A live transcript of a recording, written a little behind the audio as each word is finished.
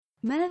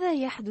ماذا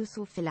يحدث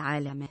في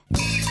العالم؟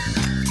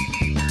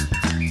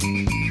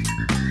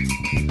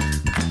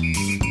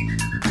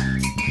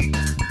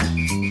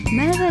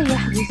 ماذا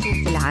يحدث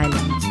في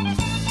العالم؟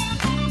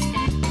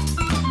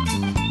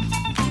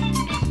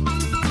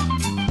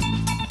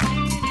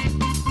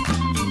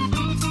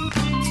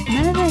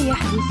 ماذا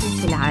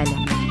يحدث في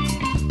العالم؟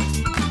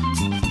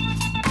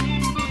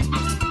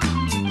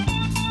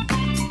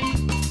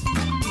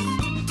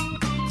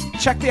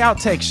 Check the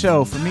outtake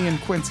show for me and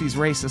Quincy's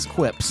racist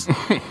quips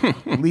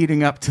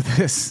leading up to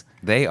this.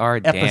 They are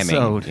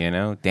episode.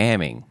 damning,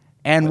 damning.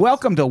 And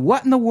welcome to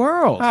What in the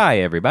World? Hi,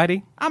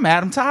 everybody. I'm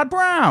Adam Todd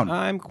Brown.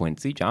 I'm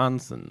Quincy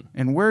Johnson.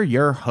 And we're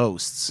your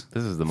hosts.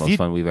 This is the most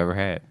fun we've ever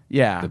had.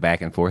 Yeah. The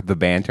back and forth, the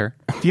banter.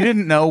 If you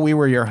didn't know we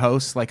were your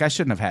hosts, I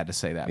shouldn't have had to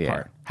say that Yeah.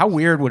 part. How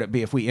weird would it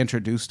be if we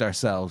introduced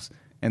ourselves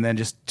and then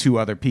just two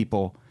other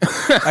people?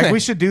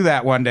 We should do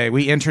that one day.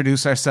 We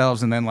introduce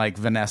ourselves and then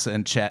Vanessa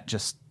and Chet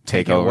just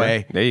take it over.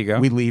 away. There you go.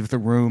 We leave the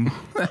room,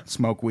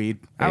 smoke weed.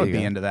 I would you be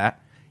go. into that.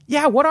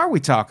 Yeah, what are we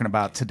talking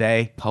about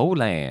today?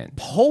 Poland.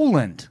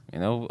 Poland.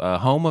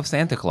 Home of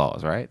Santa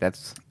Claus, right?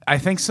 That's I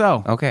think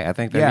so. okay. I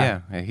think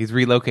that, yeah. He's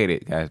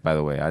relocated, guys, by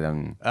the way. I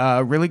don't.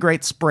 Really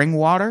great spring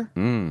water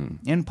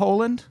in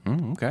Poland.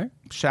 Okay.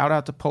 Shout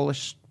out to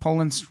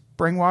Poland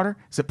spring water.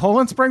 Is it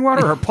Poland spring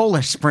water or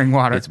Polish spring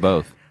water? It's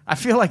both. I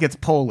feel like it's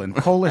Poland.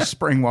 Polish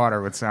spring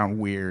water would sound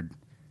weird.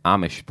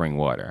 Amish spring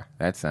water.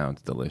 That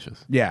sounds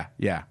delicious. Yeah.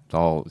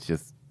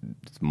 It's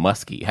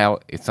musky.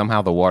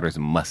 Somehow the water's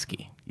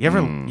musky. You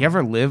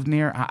ever lived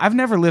near? I've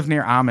never lived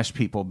near Amish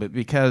people, but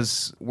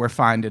because we're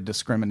fine to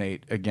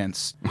discriminate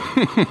against,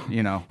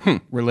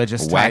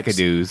 religious types,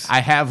 Wackadoos. I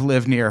have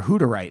lived near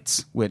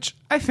Hutterites, which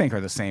I think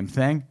are the same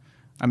thing.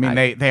 I mean,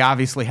 they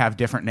obviously have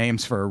different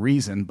names for a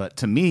reason, but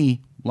to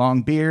me,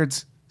 long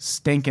beards,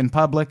 stink in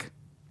public,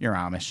 you're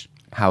Amish.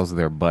 How's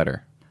their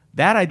butter?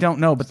 That I don't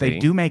know, but they See?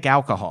 do make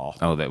alcohol.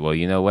 Oh, well,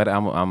 you know what?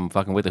 I'm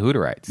fucking with the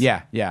Hutterites.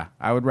 Yeah.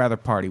 I would rather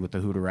party with the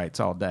Hutterites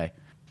all day.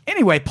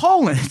 Anyway,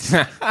 Poland.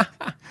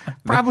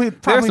 probably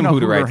There's some no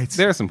Hutterites.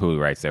 There are some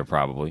Hutterites there,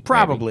 probably.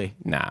 Probably.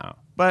 Maybe. No.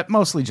 But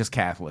mostly just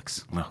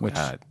Catholics, Oh, which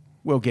God.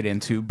 we'll get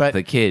into. But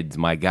The kids.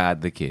 My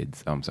God, the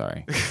kids. I'm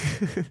sorry.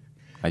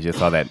 I just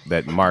saw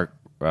that Mark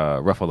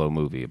Ruffalo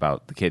movie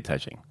about the kid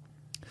touching.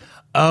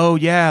 oh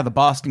yeah, the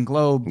Boston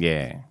Globe.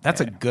 Yeah.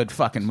 That's a good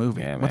fucking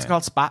movie. Yeah, What's it man.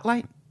 called?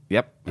 Spotlight?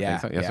 Yep. I Yeah.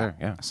 think so. Yes, sir.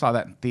 Yeah. I saw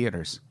that in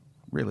theaters.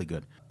 Really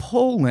good.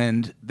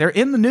 Poland, they're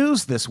in the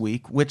news this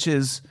week, which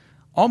is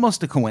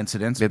almost a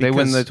coincidence. Did they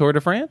win because the Tour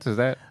de France? Is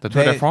that the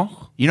Tour de France?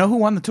 You know who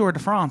won the Tour de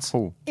France?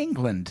 Who?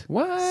 England.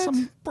 What?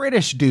 Some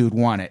British dude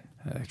won it.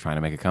 They're trying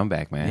to make a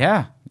comeback, man.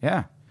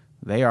 Yeah.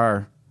 They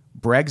are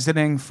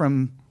Brexiting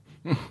from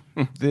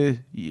the.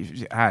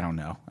 I don't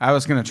know. I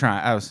was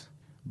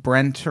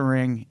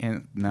Brentering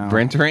in. No.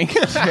 Brentering?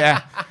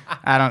 Yeah.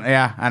 I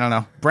don't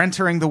know.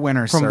 Brentering the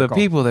winner's From circle. the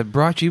people that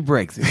brought you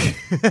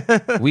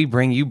Brexit, we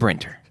bring you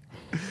Brenter.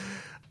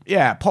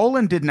 Yeah,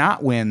 Poland did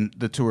not win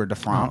the Tour de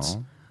France,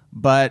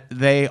 but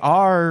they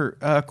are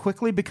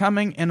quickly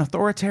becoming an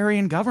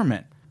authoritarian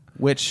government,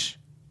 which...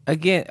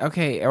 Again,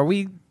 okay,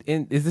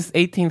 is this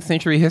 18th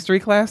century history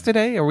class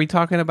today? Are we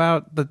talking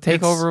about the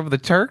takeover of the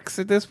Turks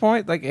at this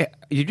point? Did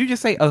you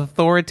just say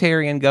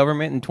authoritarian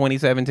government in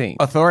 2017?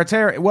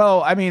 Authoritarian...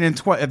 Well, I mean,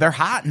 they're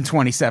hot in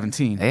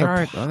 2017. They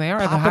are the popping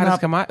hottest up.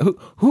 commodity.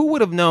 Who would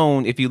have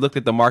known if you looked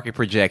at the market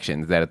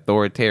projections that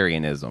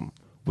authoritarianism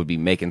would be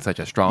making such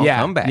a strong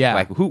comeback?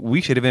 Yeah. We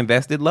should have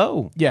invested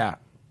low. Yeah.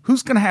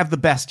 Who's going to have the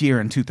best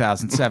year in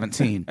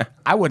 2017?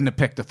 I wouldn't have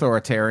picked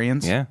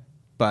authoritarians. Yeah.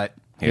 But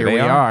Here here we they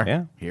are. are.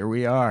 Yeah. Here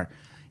we are.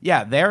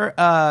 Yeah, they're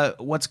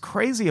what's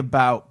crazy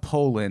about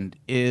Poland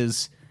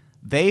is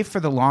they for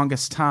the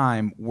longest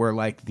time were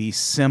like the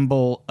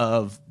symbol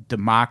of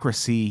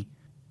democracy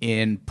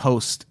in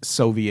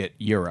post-Soviet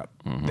Europe.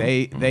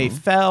 They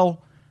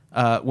fell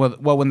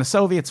when the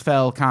Soviets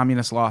fell,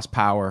 communists lost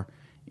power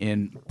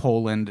in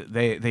Poland.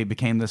 They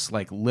became this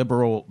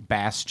liberal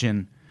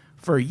bastion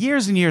for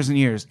years and years and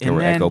years. They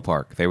were Echo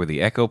Park. They were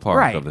the Echo Park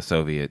Right. of the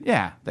Soviet.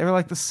 Yeah, they were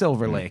like the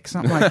Silver Lake,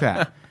 something like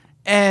that.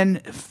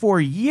 And for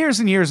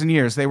years and years and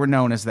years, they were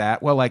known as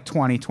that. Well,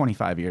 20,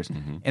 25 years.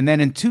 And then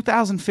in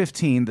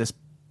 2015, the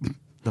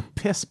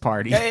piss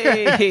party.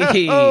 Hey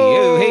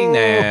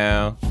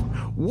now.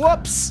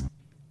 Whoops.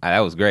 That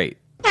was great.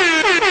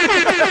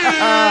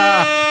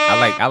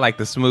 I like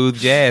the smooth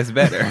jazz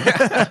better.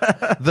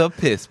 The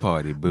piss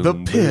party. Boom, The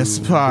piss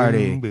boom,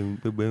 party. Boom,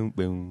 boom, boom,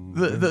 boom.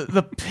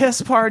 The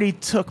piss party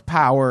took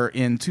power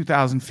in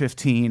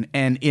 2015.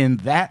 And in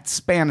that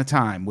span of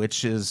time,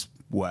 which is,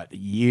 a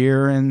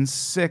year and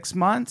 6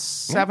 months,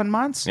 7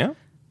 months? Yeah.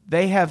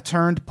 They have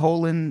turned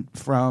Poland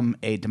from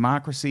a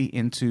democracy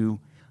into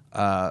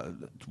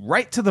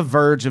right to the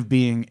verge of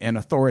being an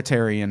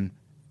authoritarian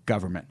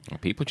government.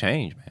 People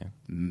change, man.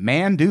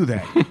 Man, do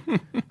they.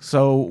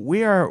 So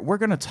we're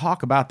going to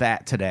talk about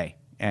that today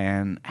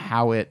and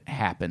how it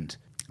happened.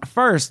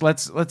 First,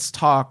 let's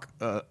talk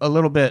a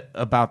little bit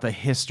about the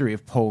history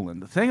of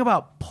Poland. The thing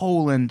about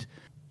Poland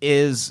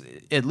is,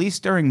 at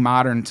least during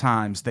modern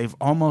times, they've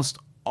almost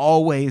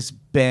always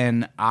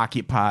been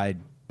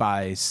occupied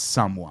by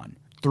someone.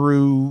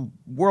 Through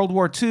World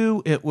War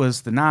II, it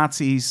was the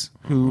Nazis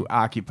who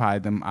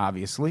occupied them,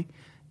 obviously.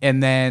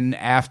 And then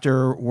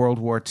after World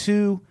War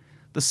II,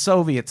 the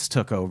Soviets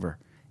took over.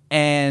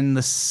 And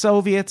the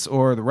Soviets,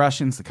 or the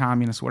Russians, the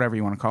communists, whatever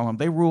you want to call them,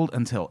 they ruled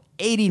until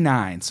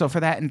 89. So for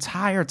that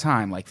entire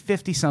time, like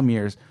 50-some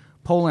years,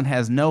 Poland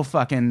has no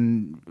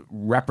fucking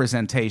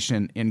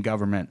representation in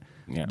government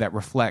that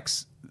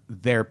reflects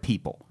their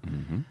people.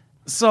 Mm-hmm.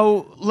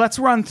 So let's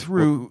run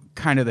through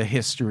kind of the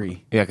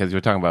history. Yeah, because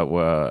you're talking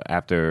about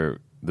after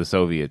the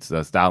Soviets,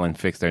 Stalin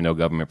fixed their no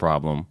government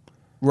problem.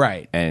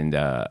 Right. And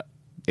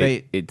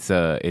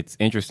it's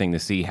interesting to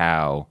see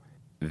how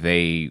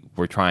they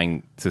were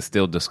trying to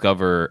still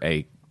discover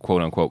a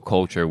quote unquote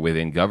culture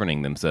within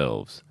governing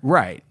themselves.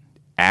 Right.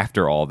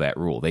 After all that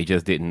rule, they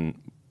just didn't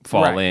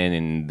fall in,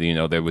 and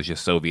there was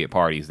just Soviet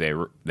parties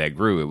that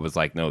grew. It was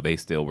like, no, they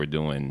still were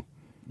doing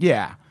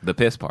the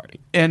piss party.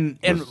 And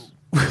the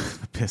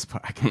piss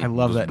party. I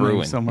love that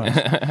name so much.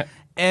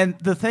 And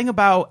the thing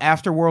about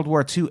after World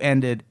War II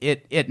ended,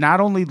 it not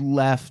only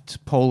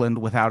left Poland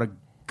without a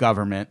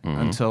government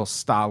until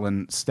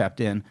Stalin stepped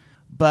in,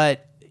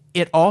 but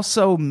it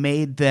also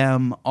made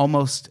them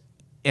almost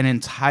an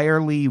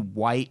entirely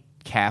white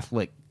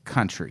Catholic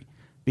country,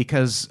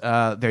 because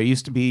there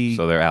used to be...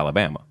 So they're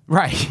Alabama.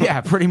 Right,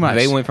 yeah, pretty much.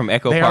 They went from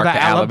Echo They Park are the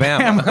to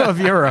Alabama. of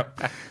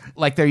Europe.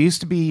 Like, there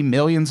used to be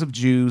millions of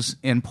Jews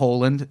in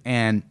Poland,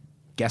 and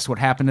guess what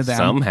happened to them?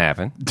 Some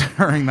happened.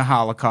 During the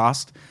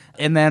Holocaust.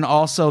 And then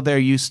also there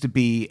used to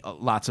be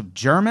lots of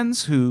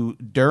Germans who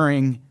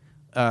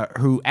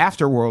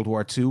after World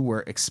War II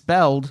were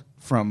expelled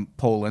from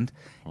Poland.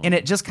 And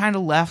it just kind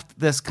of left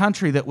this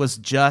country that was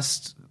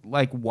just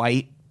like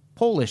white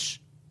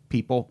Polish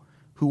people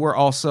who were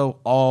also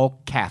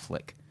all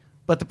Catholic.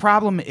 But the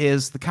problem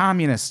is the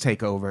communists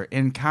take over,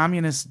 and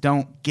communists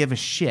don't give a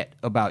shit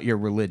about your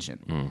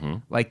religion. Mm-hmm.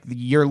 Like,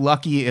 you're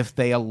lucky if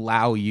they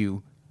allow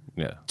you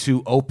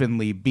to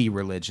openly be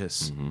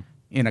religious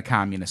in a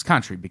communist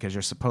country, because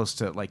you're supposed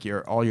to, like,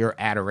 all your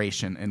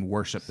adoration and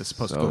worship is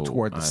supposed to go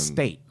toward the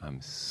state. I'm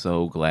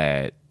so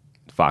glad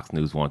Fox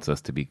News wants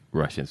us to be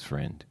Russia's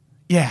friend.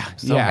 Yeah. I'm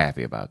so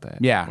happy about that.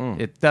 Yeah.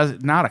 It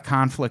does not a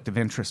conflict of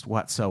interest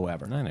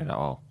whatsoever. None at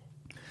all.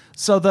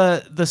 So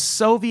the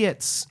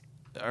Soviets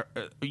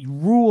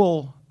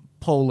rule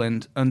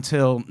Poland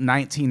until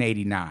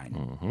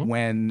 1989,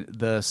 when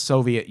the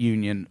Soviet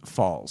Union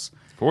falls.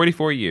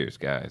 44 years,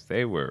 guys.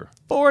 They were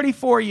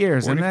 44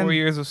 years. 44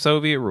 years of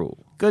Soviet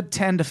rule. Good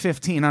 10 to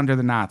 15 under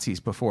the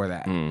Nazis before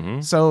that. Mm-hmm.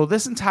 So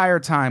this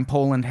entire time,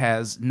 Poland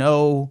has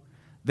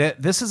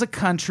this is a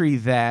country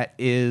that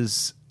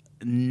is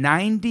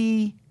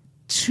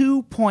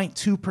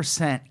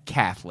 92.2%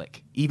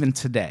 Catholic, even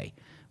today.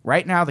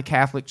 Right now, the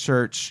Catholic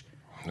Church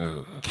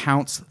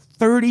counts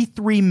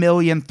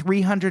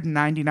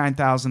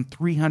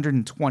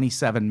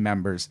 33,399,327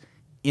 members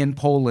in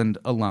Poland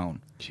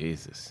alone.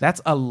 Jesus.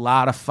 That's a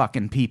lot of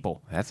fucking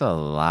people. That's a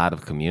lot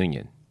of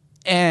communion.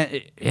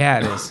 And yeah,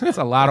 it is. It's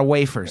a lot of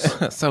wafers.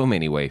 So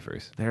many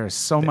wafers. There is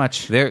so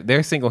much.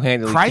 They're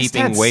single-handedly Christ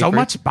keeping had wafers. so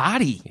much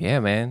body.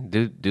 Yeah, man.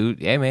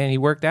 Dude. Yeah, man. He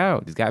worked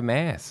out. He's got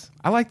mass.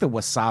 I like the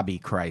wasabi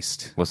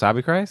Christ.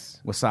 Wasabi Christ?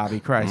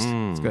 Wasabi Christ.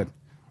 It's good.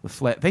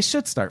 They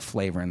should start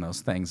flavoring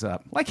those things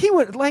up. Like he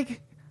would.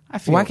 Like I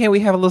feel. Why can't we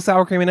have a little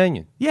sour cream and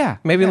onion? Yeah,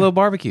 maybe a little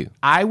barbecue.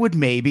 I would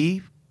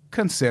maybe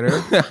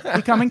consider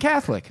becoming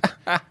Catholic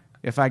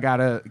if I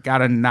got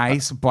a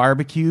nice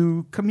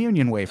barbecue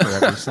communion wafer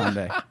every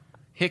Sunday.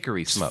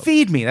 Hickory smoke.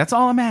 Feed me. That's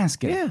all I'm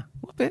asking. Yeah, a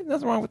little bit.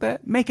 Nothing wrong with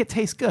that. Make it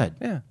taste good.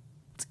 Yeah,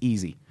 it's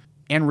easy.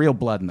 And real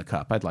blood in the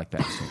cup. I'd like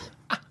that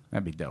too.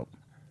 That'd be dope.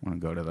 I want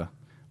to go to the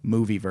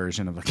movie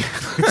version of the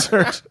Catholic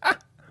Church.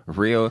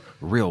 Real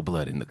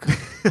blood in the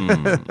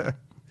cup.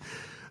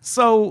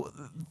 So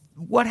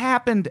what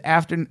happened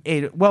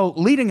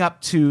leading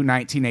up to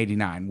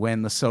 1989,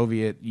 when the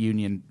Soviet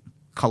Union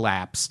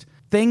collapsed,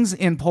 things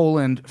in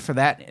Poland for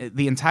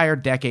the entire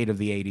decade of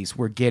the 80s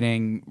were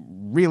getting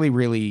really,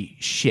 really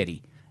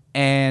shitty.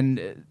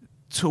 And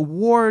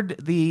toward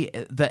the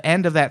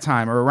end of that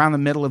time, or around the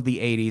middle of the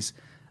 80s,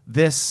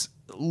 this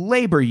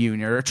labor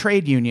union, or a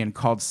trade union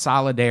called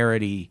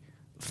Solidarity,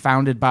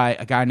 founded by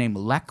a guy named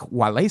Lech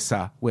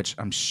Walesa, which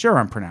I'm sure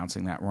I'm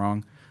pronouncing that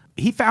wrong.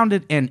 He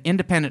founded an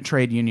independent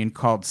trade union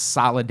called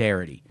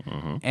Solidarity,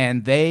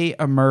 and they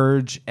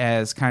emerge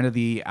as kind of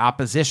the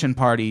opposition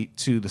party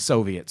to the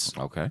Soviets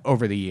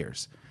over the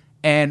years.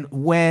 And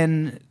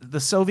when the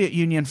Soviet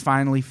Union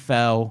finally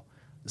fell,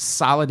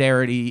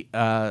 Solidarity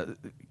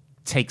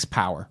takes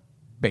power,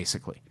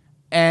 basically.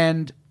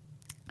 And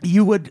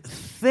you would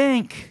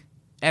think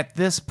at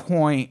this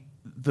point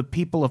the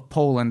people of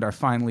Poland are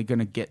finally going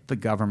to get the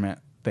government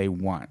they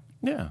want.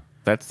 Yeah,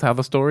 that's how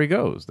the story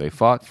goes. They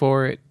fought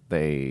for it.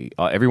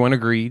 Everyone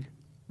agreed,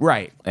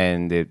 right?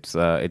 And it's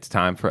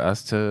time for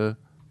us to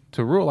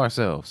rule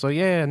ourselves. So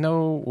yeah,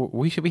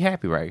 we should be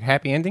happy, right?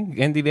 Happy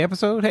ending of the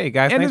episode. Hey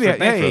guys,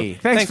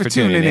 thanks for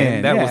tuning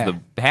in. That was the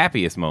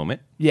happiest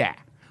moment. Yeah.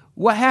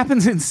 What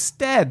happens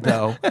instead,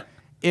 though,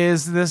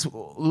 is this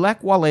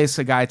Lech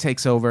Walesa guy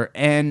takes over,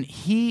 and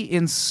he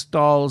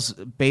installs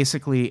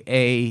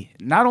basically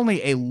not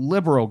only a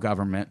liberal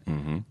government,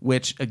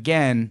 which,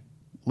 again,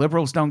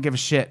 liberals don't give a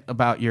shit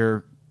about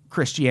your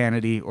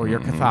Christianity or your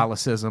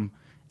Catholicism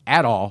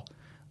at all.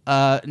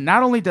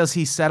 Not only does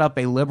he set up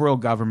a liberal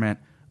government,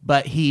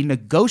 but he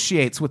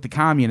negotiates with the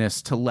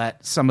communists to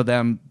let some of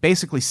them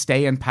basically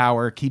stay in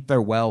power, keep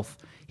their wealth.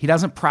 He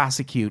doesn't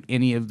prosecute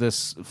any of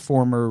this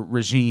former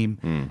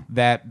regime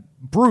that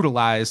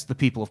brutalized the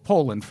people of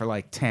Poland for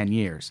like 10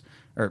 years.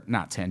 Or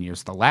not 10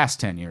 years, the last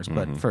 10 years,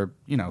 but for,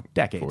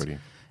 decades. 40.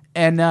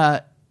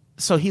 And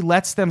so he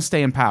lets them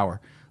stay in power.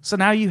 So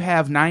now you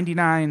have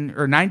 99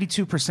 or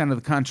 92% of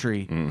the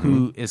country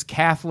who is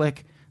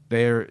Catholic.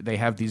 They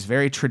have these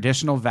very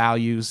traditional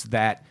values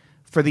that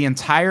for the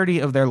entirety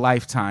of their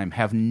lifetime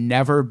have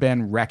never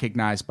been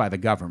recognized by the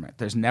government.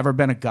 There's never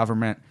been a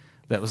government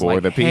that was For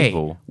like, the hey,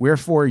 people. we're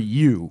for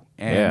you,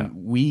 and Yeah.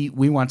 we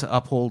want to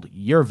uphold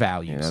your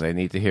values. They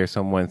need to hear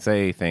someone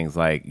say things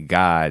like,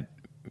 God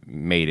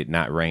made it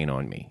not rain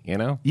on me,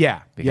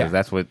 Yeah, Because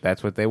that's what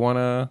they want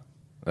to,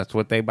 that's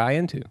what they buy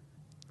into.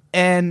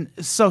 And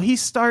so he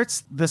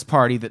starts this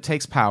party that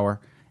takes power,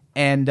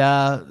 and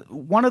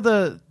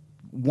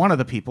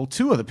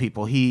two of the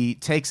people he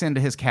takes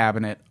into his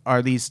cabinet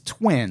are these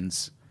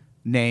twins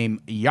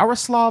named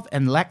Yaroslav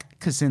and Lech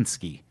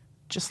Kaczynski,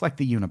 just like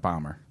the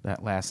Unabomber,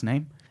 that last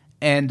name.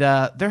 And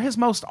they're his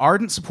most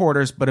ardent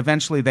supporters, but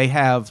eventually they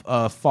have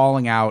a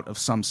falling out of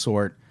some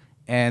sort,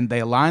 and they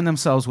align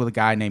themselves with a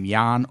guy named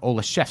Jan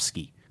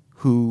Olszewski,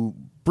 who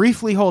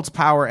briefly holds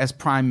power as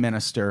prime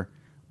minister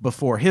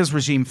before his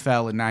regime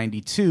fell in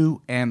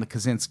 92 and the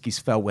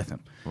Kaczynskis fell with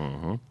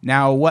him.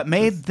 Now, what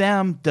made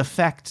them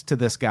defect to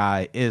this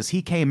guy is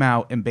he came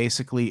out and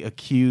basically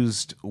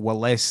accused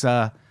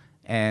Walesa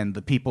and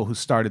the people who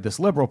started this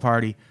liberal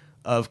party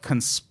of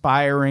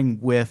conspiring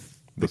with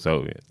The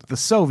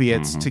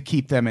Soviets to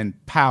keep them in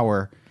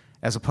power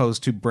as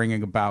opposed to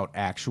bringing about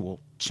actual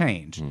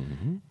change.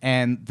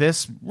 And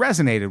this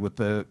resonated with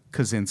the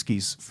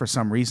Kaczynskis for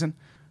some reason.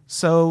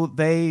 So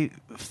they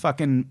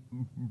fucking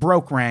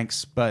broke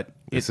ranks, but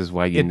This is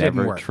why you it didn't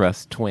never work.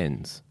 trust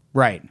twins.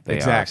 Right, They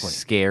exactly. are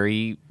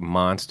scary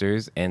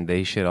monsters, and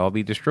they should all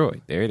be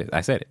destroyed. There it is.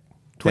 I said it.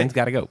 Twins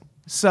got to go.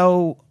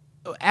 So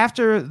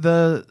after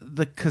the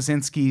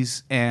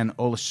Kaczynskis and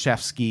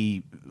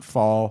Olszewski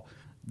fall,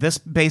 this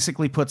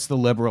basically puts the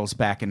liberals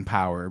back in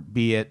power,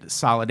 be it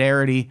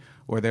Solidarity,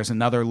 or there's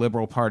another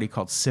liberal party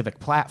called Civic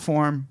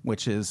Platform,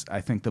 which is, I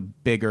think, the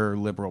bigger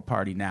liberal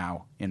party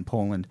now in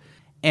Poland.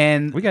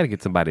 And We got to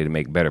get somebody to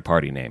make better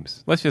party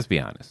names. Let's just be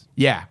honest.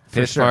 yeah,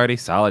 for Piss sure. Party,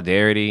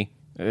 Solidarity.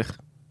 Ugh.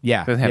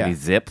 Yeah, Doesn't have yeah. any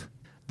zip.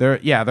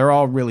 They're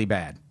all really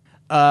bad.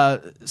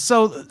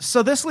 So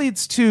this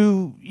leads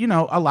to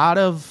a lot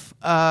of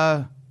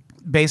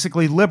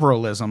basically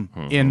liberalism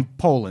in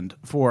Poland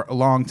for a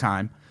long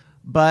time.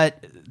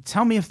 But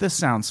tell me if this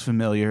sounds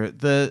familiar.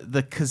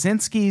 The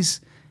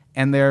Kaczynskis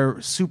and their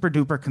super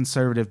duper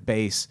conservative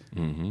base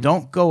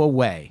don't go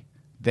away.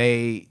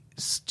 They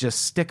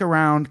just stick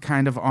around,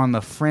 kind of on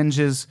the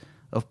fringes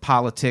of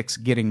politics,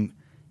 getting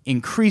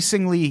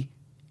increasingly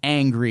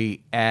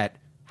angry at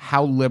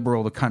how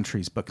liberal the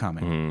country's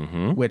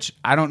becoming, which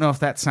I don't know if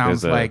that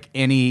sounds like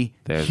any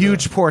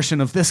huge portion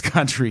of this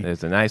country.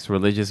 There's a nice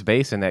religious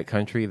base in that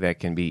country that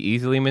can be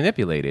easily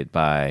manipulated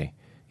by,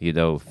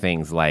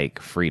 things like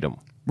freedom.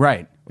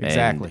 Right,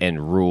 exactly.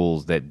 And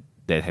rules that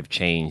have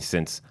changed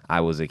since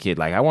I was a kid.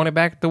 Like, I want it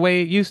back the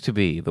way it used to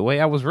be, the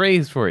way I was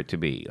raised for it to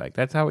be. Like,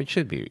 that's how it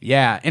should be.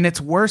 Yeah, and it's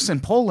worse in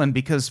Poland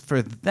because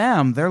for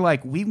them, they're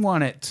like, we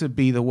want it to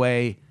be the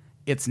way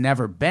it's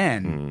never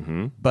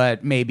been,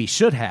 but maybe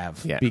should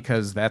have,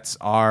 because that's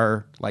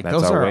our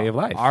those our are way of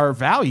life. our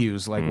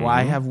values. Like,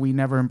 why have we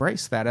never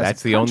embraced that as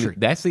That's a the country?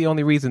 that's the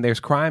only reason there's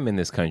crime in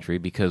this country,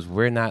 because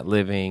we're not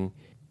living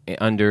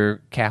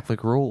under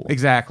Catholic rule.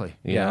 Exactly.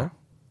 You Yeah. know?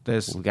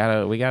 There's We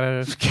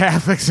gotta.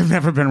 Catholics have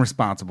never been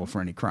responsible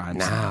for any crimes.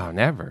 No,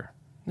 never.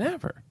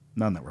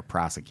 None that were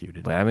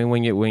prosecuted. But I mean,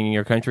 when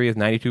your country is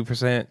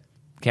 92%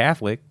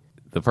 Catholic,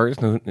 the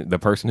person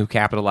who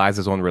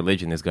capitalizes on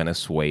religion is going to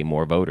sway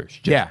more voters.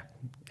 Yeah,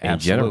 in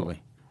general.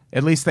 absolutely.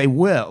 At least they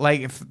will. Like,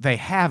 if they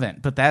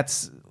haven't, but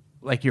that's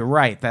like, you're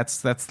right.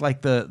 That's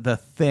like the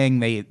thing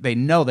they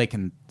know they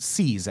can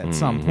seize at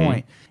some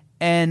point.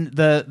 And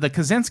the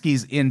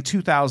Kaczynskis in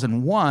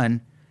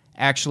 2001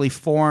 actually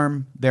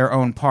form their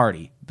own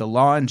party, the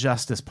Law and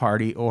Justice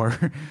Party,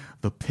 or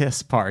the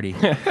PIS Party.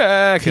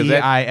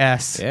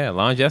 PIS. Yeah,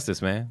 law and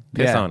justice, man.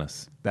 Piss on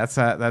us. That's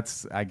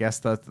I guess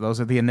those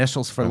are the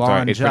initials for I'm Law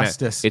sorry, and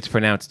Justice. It's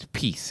pronounced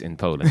peace in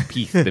Poland.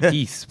 Peace, the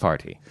Peace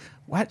Party.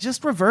 What?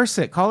 Just reverse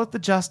it. Call it the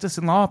Justice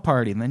and Law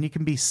Party, and then you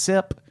can be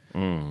SIP.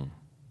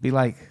 Be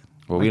like,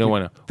 Well, we don't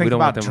want to think we don't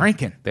about want them,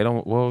 drinking. They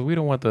don't. Well, we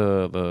don't want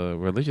the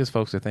religious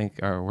folks to think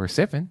we're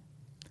sipping.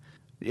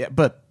 Yeah,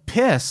 but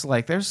piss,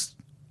 like, there's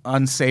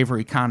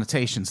unsavory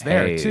connotations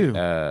there too.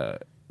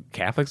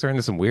 Catholics are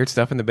into some weird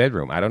stuff in the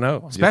bedroom. I don't know.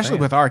 Just Especially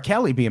saying. with R.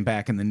 Kelly being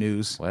back in the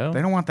news. Well.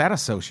 They don't want that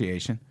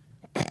association.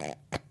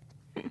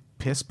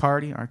 Piss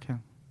party, R. Kelly.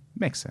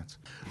 Makes sense.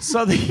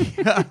 So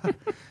the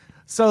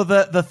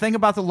thing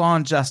about the Law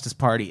and Justice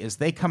Party is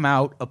they come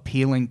out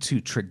appealing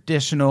to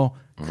traditional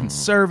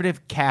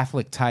conservative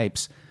Catholic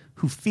types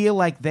who feel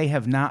like they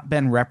have not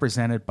been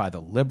represented by the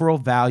liberal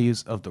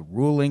values of the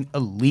ruling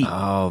elite.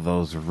 Oh,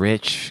 those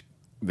rich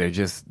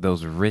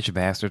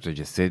bastards are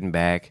just sitting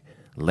back,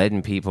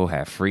 letting people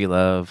have free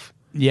love.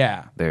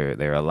 Yeah.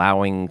 They're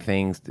allowing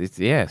things.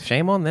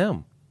 Shame on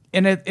them.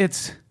 And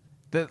it's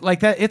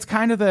like that. It's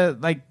kind of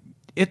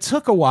it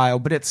took a while,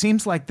 but it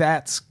seems like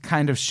that's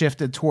kind of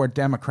shifted toward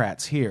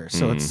Democrats here.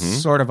 So it's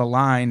sort of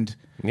aligned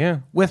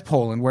with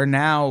Poland, where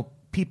now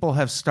people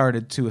have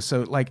started to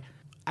associate.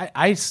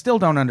 I still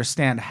don't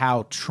understand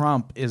how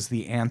Trump is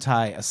the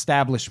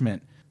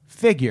anti-establishment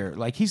figure.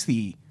 Like, he's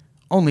the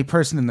only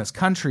person in this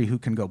country who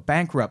can go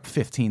bankrupt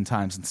 15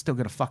 times and still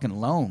get a fucking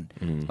loan.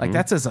 Like,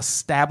 that's as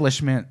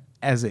establishment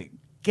as it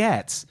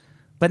gets.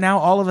 But now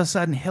all of a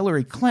sudden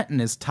Hillary Clinton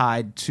is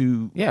tied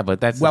to but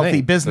that's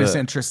wealthy business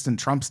interests and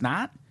Trump's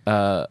not.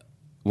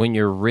 When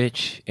you're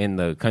rich in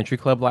the country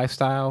club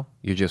lifestyle,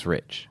 you're just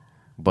rich.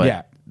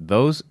 But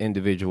those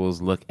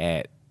individuals look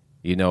at,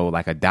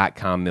 like a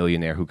 .com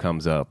millionaire who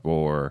comes up,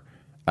 or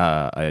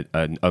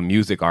a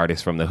music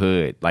artist from the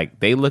hood. Like,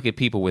 they look at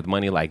people with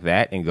money like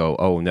that and go,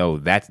 oh no,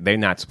 they're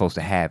not supposed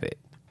to have it.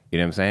 You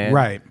know what I'm saying?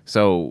 Right.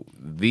 So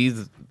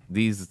these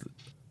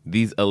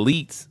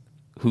elites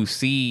who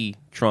see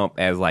Trump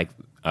as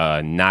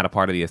not a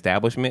part of the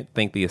establishment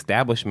think the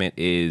establishment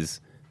is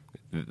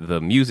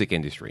the music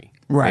industry.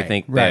 Right. They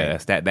think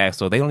that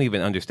so they don't even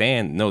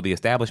understand. No, the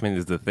establishment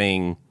is the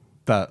thing.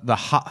 The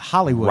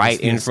Hollywood right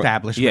is the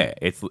establishment.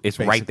 It's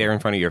right there in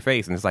front of your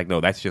face, and it's like,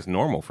 no, that's just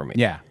normal for me.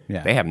 Yeah.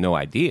 They have no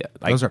idea.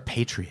 Those are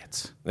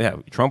patriots. Yeah,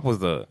 Trump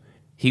was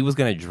he was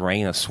going to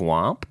drain a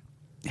swamp.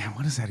 Yeah,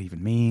 what does that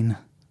even mean?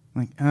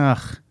 Like,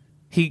 ugh.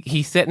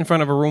 He sat in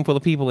front of a room full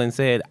of people and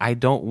said, I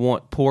don't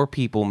want poor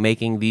people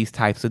making these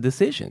types of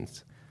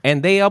decisions.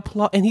 And they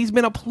applaud, and he's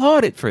been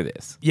applauded for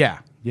this. Yeah.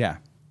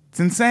 It's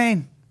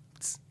insane.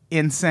 It's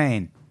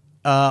insane.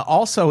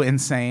 Also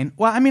insane.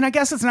 Well, I mean, I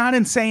guess it's not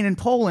insane in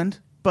Poland,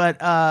 but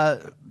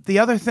the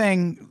other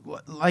thing,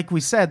 like we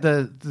said,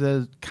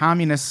 the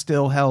communists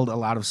still held a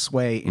lot of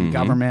sway in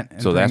government.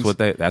 And so that's what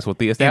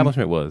the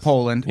establishment was.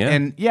 Poland. Yeah.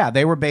 And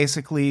they were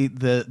basically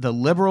the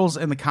liberals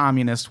and the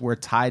communists were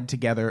tied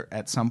together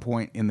at some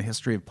point in the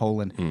history of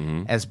Poland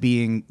as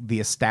being the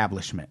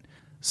establishment.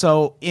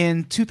 So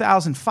in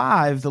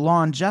 2005, the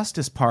Law and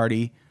Justice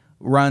Party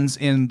runs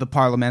in the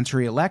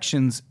parliamentary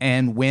elections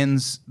and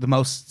wins the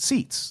most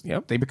seats.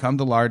 Yep. They become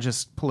the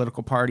largest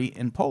political party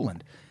in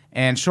Poland.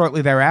 And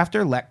shortly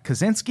thereafter, Lech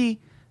Kaczynski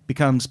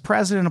becomes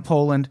president of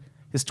Poland.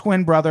 His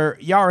twin brother,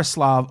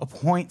 Yaroslav,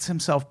 appoints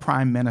himself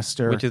prime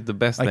minister. Which is the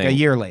best thing. A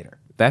year later.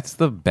 That's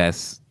the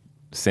best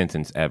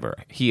sentence ever.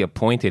 He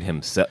appointed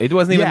himself. It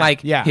wasn't even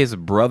his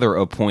brother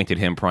appointed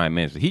him prime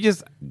minister. He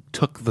just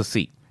took the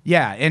seat.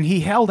 Yeah, and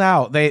he held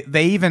out. They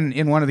even,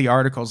 in one of the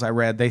articles I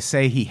read, they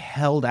say he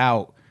held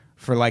out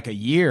for a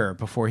year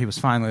before he was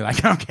finally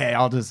like, okay,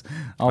 I'll be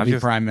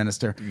prime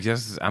minister.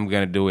 I'm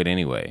going to do it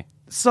anyway.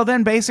 So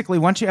then basically,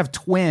 once you have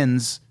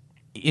twins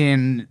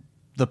in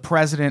the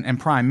president and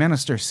prime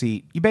minister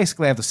seat, you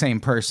basically have the same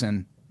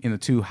person in the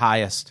two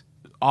highest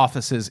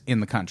offices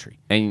in the country.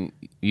 And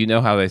you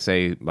know how they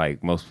say,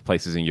 most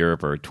places in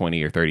Europe are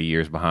 20 or 30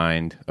 years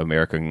behind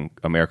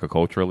America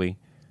culturally?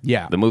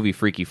 Yeah. The movie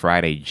Freaky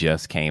Friday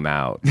just came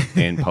out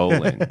in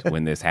Poland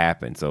when this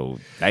happened. So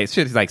it's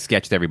just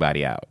sketched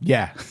everybody out.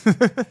 Yeah.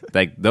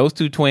 Those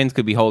two twins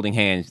could be holding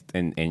hands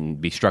and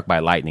be struck by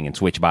lightning and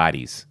switch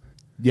bodies.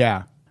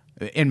 Yeah.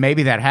 And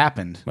maybe that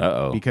happened.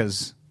 Uh-oh.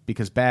 Because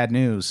bad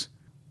news,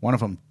 one of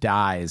them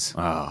dies.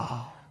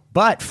 Oh.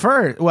 But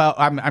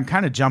I'm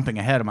kind of jumping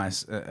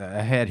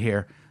ahead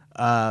here.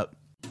 Hey,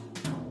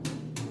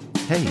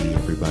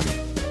 everybody.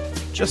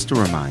 Just a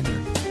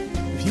reminder.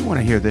 If you want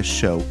to hear this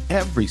show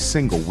every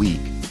single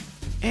week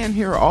and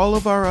hear all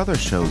of our other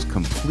shows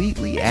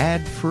completely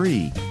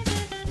ad-free,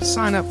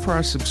 sign up for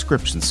our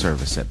subscription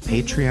service at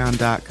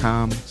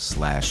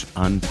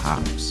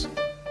patreon.com/unpops.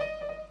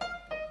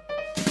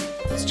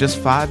 It's just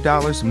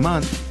 $5 a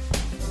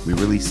month. We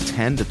release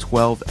 10 to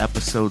 12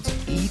 episodes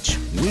each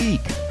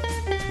week.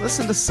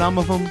 Listen to some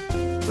of them,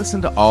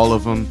 listen to all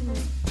of them.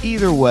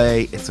 Either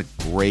way, it's a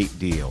great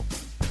deal.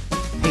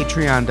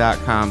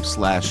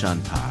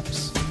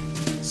 Patreon.com/unpops.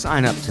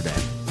 Sign up today.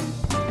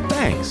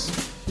 Thanks.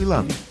 We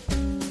love you.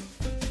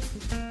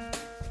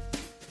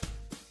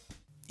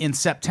 In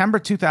September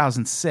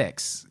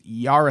 2006,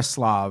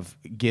 Yaroslav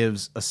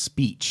gives a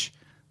speech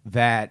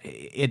that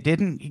it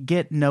didn't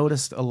get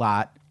noticed a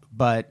lot,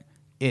 but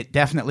it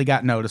definitely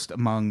got noticed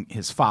among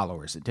his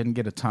followers. It didn't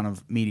get a ton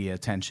of media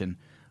attention.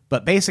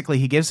 But basically,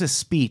 he gives a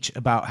speech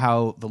about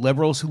how the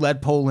liberals who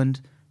led Poland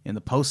in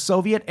the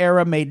post-Soviet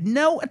era made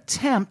no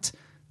attempt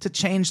to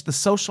change the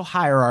social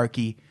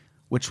hierarchy,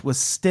 which was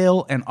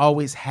still and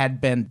always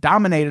had been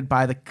dominated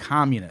by the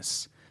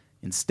communists.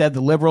 Instead, the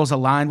liberals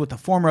aligned with the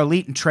former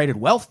elite and traded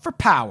wealth for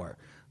power.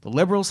 The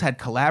liberals had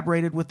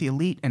collaborated with the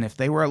elite, and if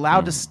they were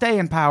allowed to stay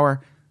in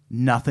power,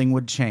 nothing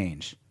would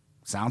change.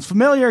 sounds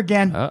familiar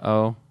again.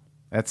 Uh-oh.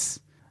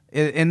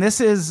 And this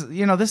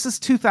is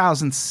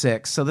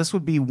 2006, so this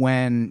would be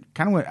when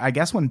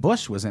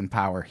Bush was in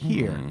power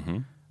here. Mm-hmm.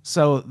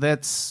 So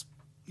that's,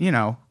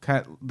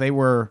 they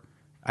were,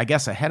 I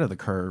guess, ahead of the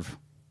curve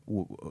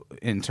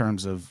in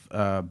terms of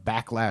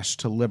backlash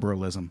to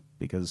liberalism,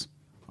 because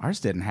ours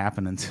didn't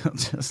happen until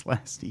just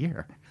last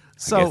year.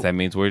 So I guess that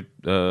means we're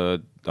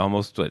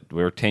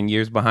we're 10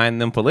 years behind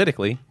them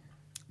politically.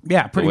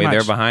 Yeah, pretty the way much.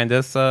 they're behind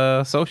us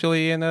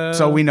socially and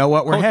so we know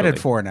what we're culturally.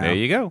 headed for now. There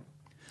you go.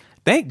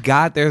 Thank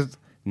God there's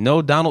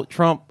no Donald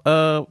Trump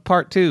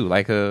part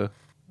 2.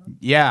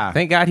 Yeah.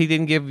 Thank God he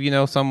didn't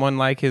give someone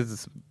like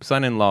his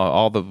son-in-law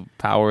all the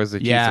powers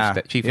of chief of staff.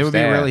 It would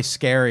be really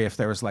scary if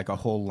there was a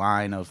whole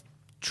line of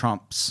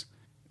Trumps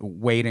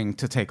waiting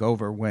to take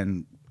over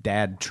when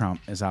Dad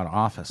Trump is out of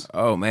office.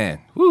 Oh man,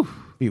 whew.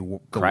 Be the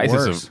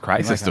Crisis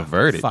worst.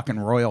 averted. Fucking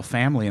royal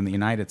family in the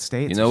United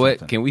States. You know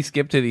what? Can we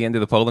skip to the end of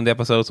the Poland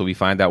episode so we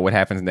find out what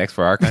happens next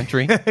for our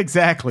country?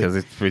 Exactly.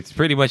 Because it's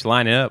pretty much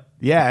lining up.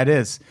 Yeah, it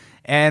is.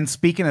 And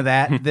speaking of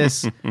that,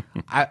 this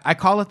I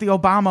call it the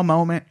Obama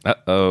moment.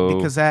 Uh-oh.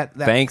 Because that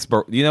thanks,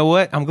 bro. You know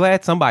what? I'm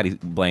glad somebody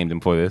blamed him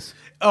for this.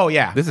 Oh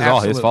yeah, this is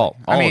all his fault.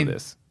 All of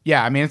this.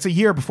 Yeah, I mean it's a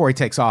year before he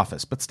takes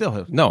office, but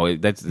still,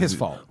 that's his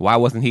fault. Why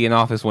wasn't he in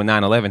office when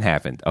 9/11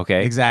 happened?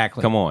 Okay,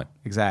 exactly. Come on,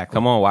 exactly.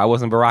 Come on. Why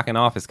wasn't Barack in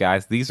office,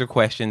 guys? These are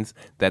questions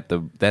that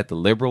the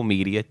liberal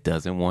media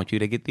doesn't want you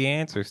to get the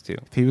answers to.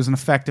 If he was an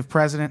effective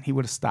president, he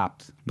would have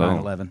stopped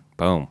 9/11.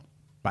 Boom.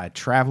 By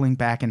traveling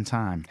back in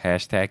time.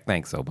 Hashtag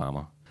thanks,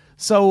 Obama.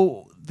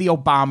 So the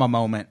Obama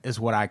moment is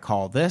what I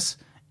call this.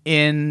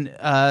 In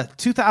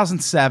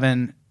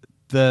 2007,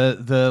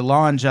 the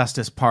Law and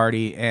Justice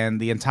Party and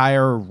the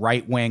entire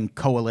right-wing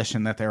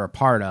coalition that they're a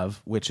part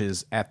of, which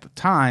is at the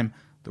time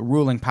the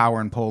ruling power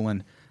in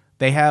Poland,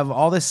 they have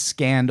all this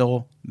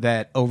scandal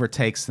that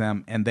overtakes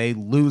them and they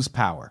lose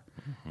power.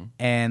 Mm-hmm.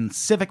 And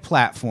Civic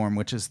Platform,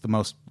 which is the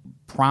most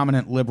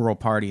prominent liberal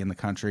party in the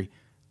country,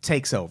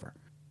 takes over.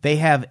 They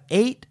have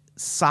 8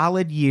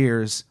 solid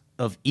years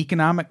of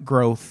economic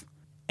growth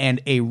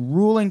and a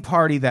ruling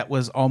party that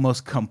was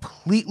almost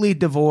completely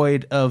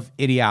devoid of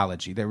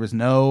ideology. There was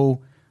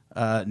no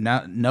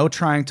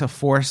trying to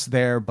force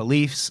their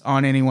beliefs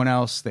on anyone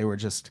else. They were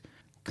just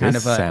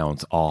This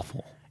sounds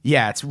awful.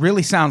 Yeah, it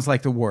really sounds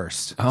like the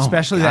worst,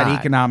 especially that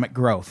economic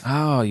growth.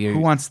 Oh, who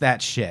wants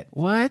that shit?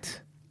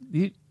 What?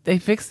 They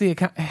fixed the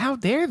account. How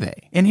dare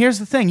they? And here's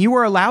the thing: you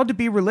were allowed to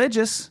be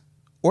religious,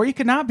 or you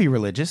could not be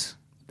religious.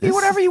 Be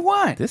whatever you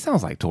want. This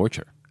sounds like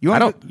torture. You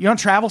want to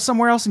travel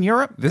somewhere else in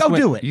Europe?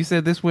 Do it. You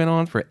said this went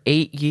on for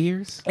 8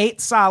 years?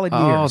 8 solid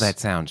years. Oh, that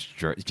sounds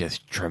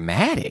just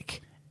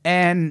dramatic.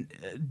 And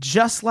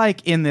just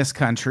like in this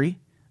country,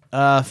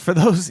 for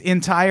those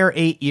entire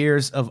 8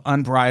 years of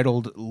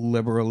unbridled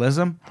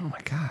liberalism, oh my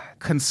God,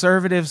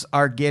 conservatives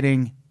are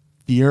getting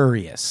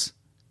furious.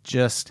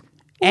 Just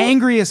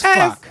angry as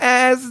fuck.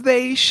 As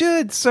they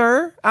should,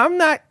 sir.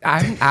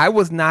 I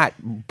was not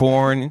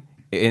born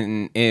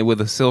in with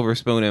a silver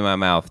spoon in my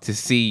mouth to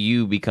see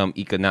you become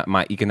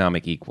my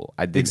economic equal.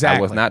 I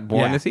was not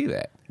born to see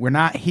that. We're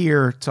not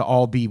here to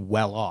all be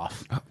well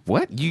off.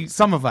 What?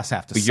 Some of us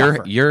have to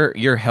suffer.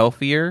 You're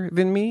healthier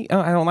than me? Oh,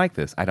 I don't like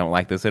this. I don't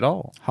like this at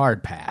all.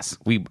 Hard pass.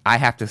 I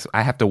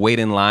have to wait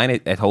in line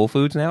at Whole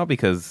Foods now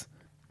because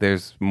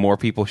there's more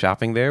people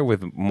shopping there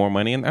with more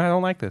money, and I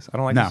don't like this. I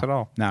don't like this at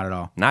all. Not at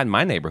all. Not in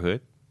my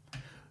neighborhood.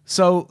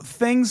 So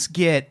things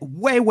get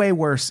way, way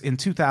worse in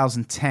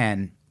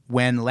 2010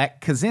 when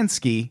Lech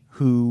Kaczynski,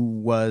 who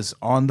was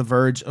on the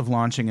verge of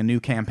launching a new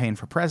campaign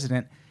for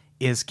president,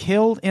 is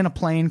killed in a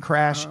plane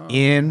crash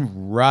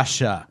in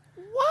Russia.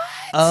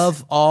 What?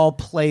 Of all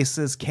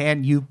places,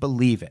 can you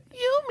believe it?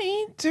 You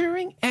mean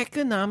during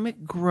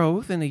economic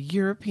growth in a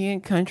European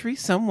country,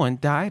 someone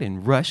died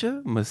in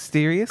Russia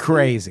mysteriously?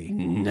 Crazy.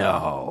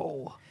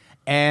 No.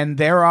 And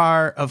there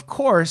are, of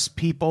course,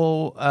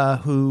 people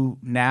who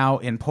now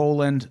in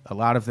Poland, a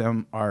lot of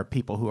them are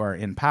people who are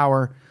in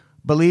power,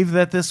 believe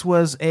that this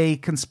was a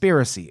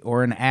conspiracy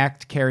or an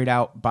act carried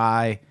out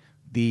by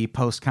the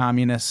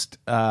post-communist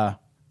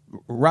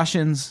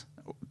Russians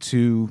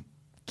to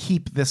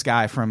keep this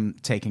guy from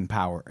taking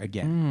power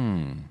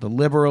again. The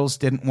liberals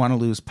didn't want to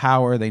lose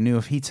power. They knew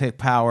if he took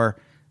power,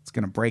 it's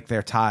going to break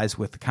their ties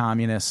with the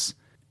communists.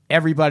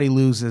 Everybody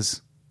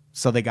loses,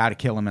 so they got to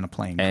kill him in a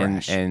plane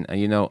crash. And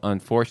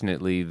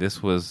unfortunately,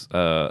 this was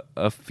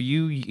a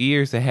few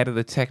years ahead of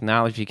the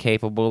technology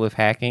capable of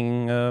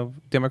hacking a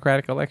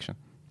democratic election.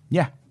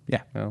 Yeah.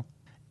 Well.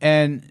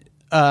 And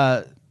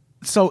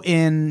so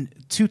in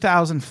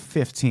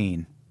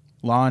 2015,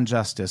 Law and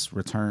Justice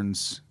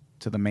returns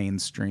to the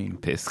mainstream.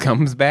 Piss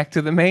comes back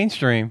to the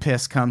mainstream.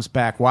 Piss comes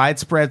back.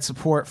 Widespread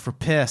support for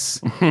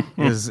piss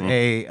is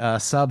a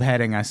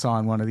subheading I saw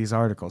in one of these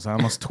articles. I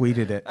almost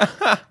tweeted it.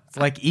 It's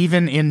like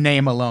even in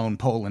name alone,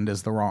 Poland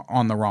is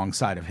on the wrong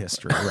side of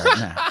history right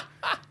now.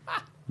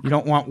 You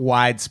don't want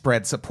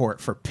widespread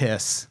support for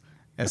piss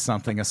as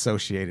something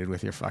associated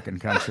with your fucking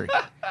country.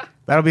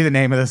 That'll be the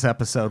name of this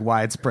episode,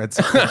 Widespread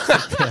Support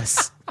for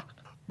Piss.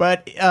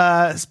 But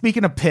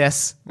speaking of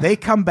piss, they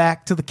come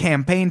back to the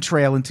campaign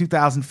trail in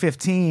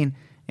 2015,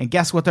 and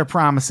guess what they're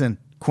promising,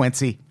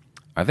 Quincy?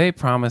 Are they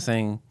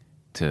promising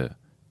to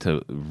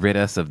rid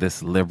us of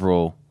this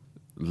liberal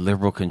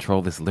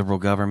control, this liberal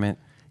government?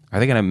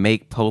 Are they going to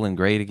make Poland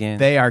great again?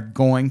 They are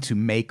going to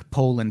make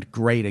Poland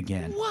great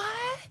again.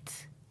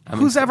 What?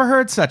 Who's ever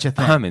heard such a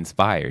thing? I'm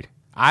inspired.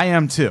 I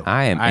am too.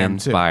 I am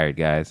inspired,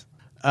 guys.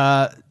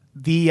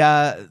 They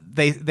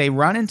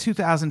run in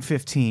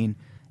 2015,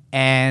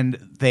 and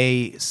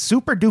they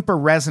super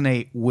duper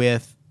resonate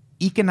with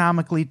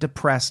economically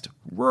depressed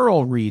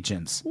rural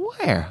regions.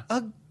 Where?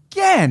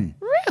 Again,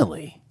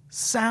 Really?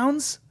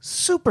 sounds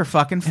super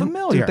fucking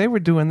familiar. Dude, they were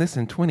doing this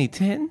in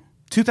 2010?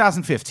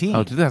 2015.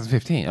 Oh,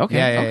 2015. Okay.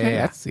 Yeah, okay.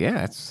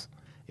 yeah.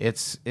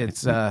 That's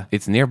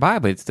It's nearby,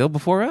 but it's still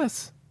before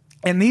us.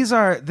 and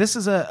this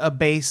is a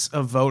base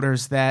of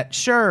voters that,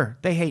 sure,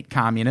 they hate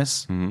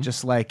communists,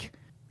 just like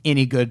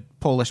any good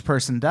Polish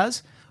person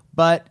does,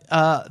 but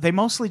they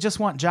mostly just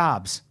want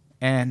jobs,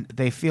 and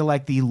they feel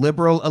like the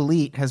liberal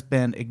elite has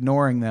been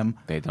ignoring them.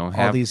 They don't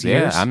have all these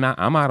years. Yeah,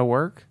 I'm out of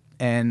work.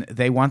 And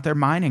they want their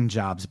mining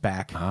jobs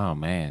back. Oh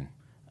man.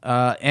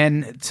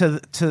 And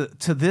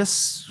to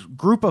this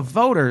group of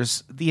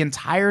voters, the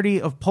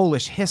entirety of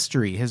Polish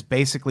history has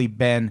basically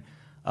been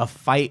a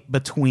fight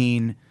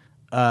between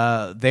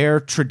their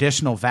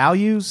traditional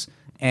values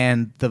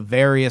and the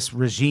various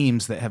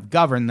regimes that have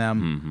governed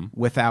them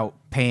without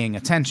paying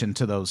attention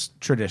to those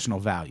traditional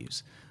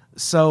values.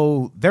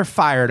 So they're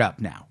fired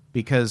up now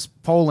because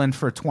Poland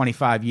for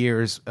 25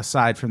 years,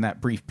 aside from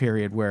that brief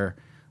period where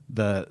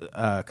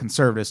the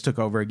conservatives took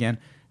over again,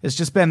 has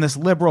just been this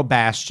liberal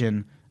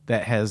bastion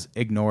that has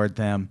ignored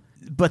them.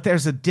 But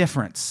there's a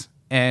difference,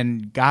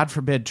 and God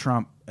forbid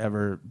Trump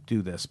ever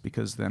do this,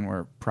 because then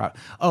we're proud.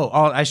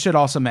 I should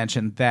also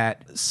mention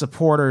that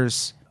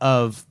supporters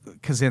of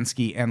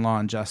Kaczynski and Law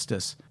and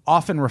Justice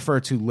often refer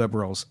to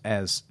liberals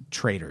as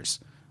traitors,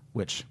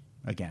 which,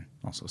 again,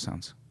 also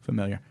sounds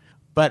familiar.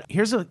 But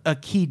here's a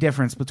key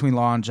difference between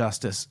Law and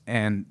Justice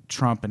and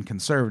Trump and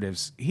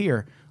conservatives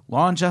here.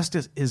 Law and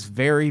Justice is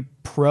very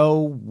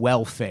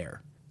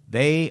pro-welfare.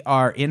 They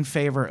are in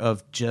favor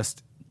of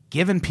just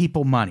giving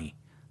people money.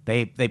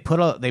 They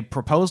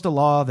proposed a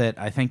law that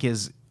I think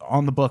is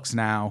on the books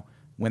now.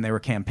 When they were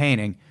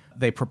campaigning,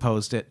 they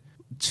proposed it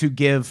to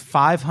give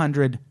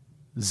 500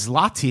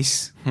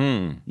 zlotys,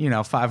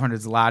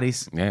 500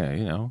 zlotys.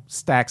 Yeah,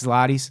 Stack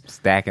zlotys.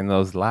 stacking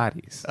those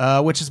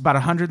lotties. Which is about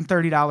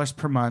 $130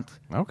 per month.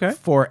 Okay.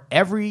 For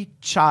every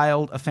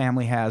child a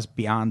family has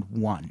beyond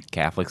one.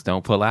 Catholics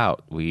don't pull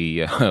out.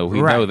 We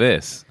Right. know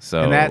this.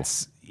 So And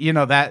that's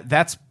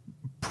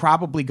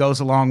probably goes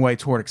a long way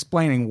toward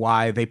explaining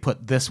why they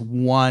put this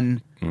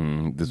one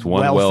this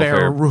one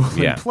welfare rule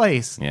yeah. in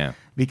place. Yeah.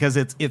 Because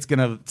it's going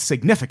to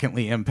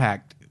significantly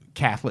impact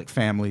Catholic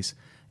families.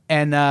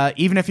 And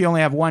even if you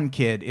only have one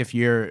kid, if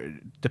you're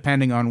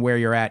depending on where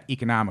you're at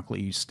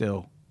economically, you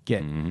still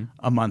get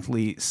a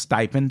monthly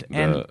stipend.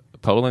 And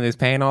Poland is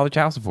paying all the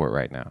child support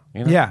right now.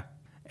 yeah,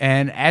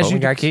 and as Poland you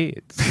got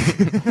kids.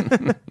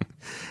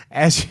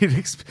 as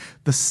you'd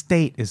the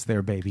state is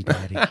their baby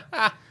daddy.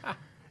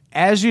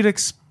 As you'd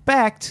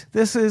expect,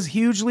 this is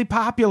hugely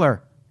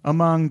popular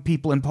among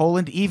people in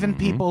Poland. Even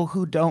people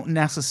who don't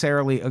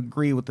necessarily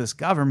agree with this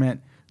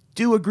government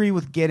do agree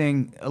with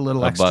getting a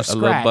little extra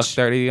scratch, a little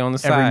 $1.30 on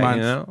the every side,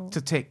 month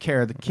to take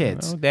care of the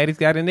kids. Daddy's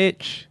got an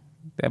itch.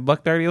 That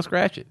 $1.30 will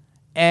scratch it.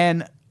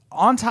 And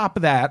on top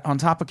of that, on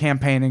top of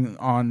campaigning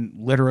on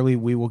literally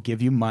we will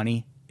give you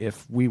money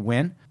if we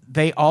win,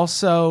 they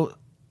also,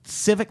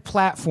 Civic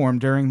Platform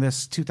during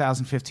this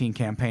 2015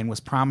 campaign was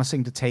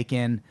promising to take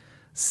in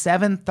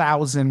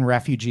 7,000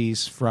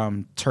 refugees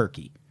from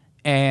Turkey.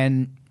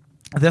 And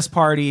this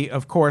party,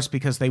 of course,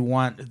 because they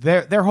want,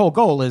 their whole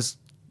goal is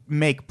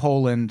make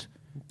Poland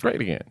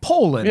great again.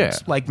 Poland. Yeah.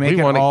 Like make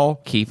we it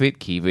all. Keep it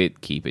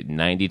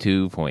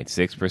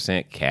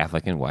 92.6%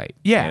 Catholic and white.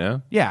 Yeah.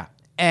 Yeah.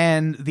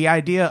 And the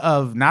idea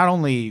of not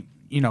only,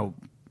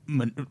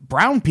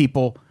 brown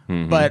people,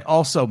 but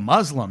also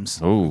Muslims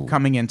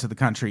coming into the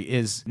country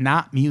is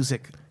not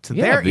music to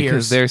their because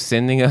ears. they're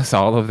sending us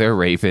all of their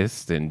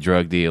rapists and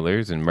drug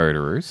dealers and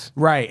murderers.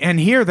 Right. And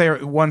here,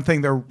 one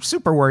thing they're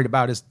super worried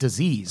about is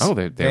disease. Oh,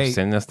 they're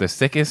sending us the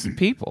sickest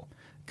people.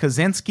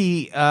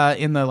 Kaczynski,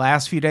 in the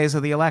last few days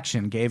of the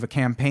election, gave a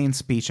campaign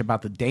speech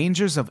about the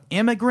dangers of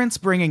immigrants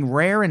bringing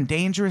rare and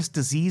dangerous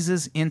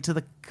diseases into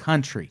the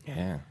country.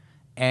 Yeah.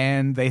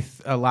 And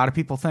a lot of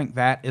people think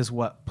that is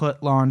what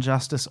put Law and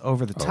Justice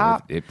over the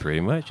top. It pretty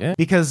much, yeah.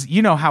 Because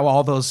you know how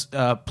all those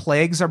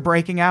plagues are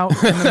breaking out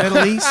in the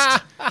Middle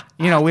East?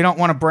 We don't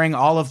want to bring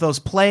all of those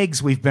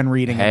plagues we've been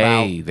reading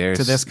about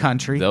to this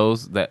country.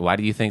 Why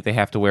do you think they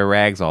have to wear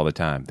rags all the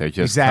time? They're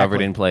just Exactly.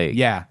 covered in plague.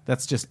 Yeah,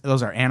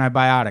 those are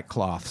antibiotic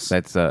cloths.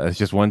 That's it's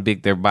just one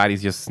big. Their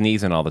body's just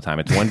sneezing all the time.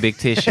 It's one big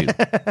tissue.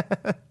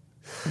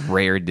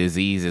 Rare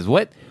diseases.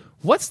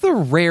 What's the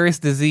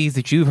rarest disease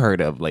that you've heard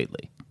of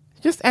lately?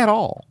 Just at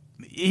all.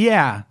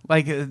 Yeah,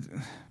 like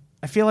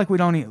I feel like we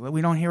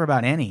don't hear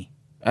about any.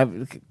 I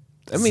mean,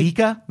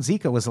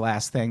 Zika was the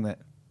last thing that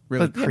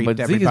really But creeped Zeke's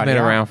everybody been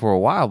out. around for a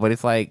while. But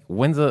it's like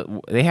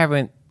they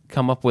haven't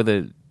come up with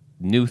a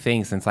new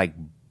thing since like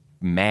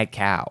mad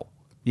cow.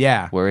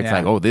 Yeah. Where it's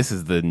like, oh, this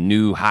is the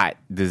new hot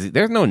disease.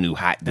 There's no new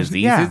hot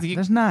diseases. Yeah,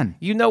 there's none.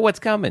 You know what's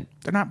coming.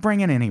 They're not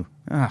bringing any.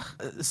 Ugh.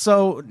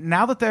 So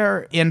now that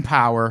they're in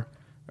power,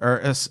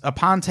 or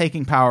upon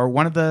taking power,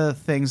 one of the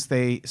things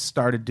they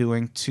started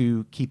doing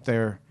to keep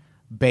their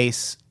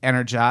base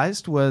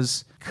energized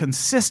was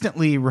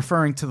consistently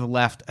referring to the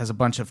left as a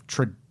bunch of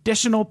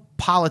traditional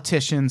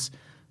politicians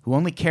who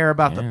only care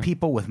about the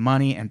people with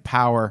money and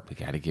power. We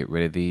got to get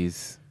rid of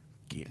these.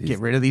 Get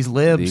rid of these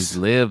libs. These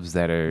libs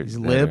that are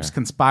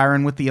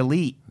Conspiring with the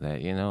elite.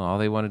 That, all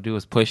they want to do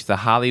is push the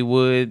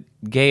Hollywood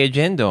gay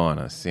agenda on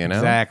us,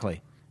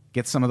 Exactly.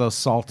 Get some of those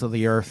salt of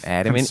the earth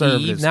Adam and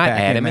conservatives Eve, not back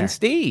in Adam there. and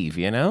Steve,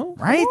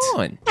 Right?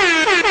 Come on.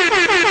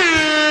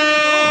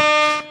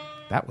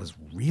 That was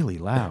really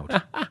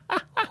loud.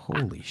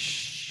 Holy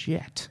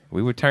shit.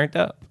 We were turned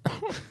up.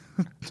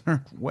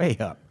 Way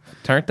up.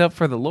 Turned up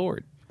for the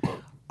Lord.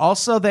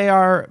 Also, they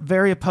are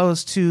very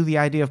opposed to the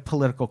idea of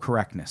political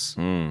correctness.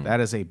 That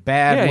is a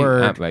bad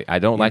word. I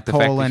don't like the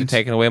fact that you're Poland.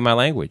 taking away my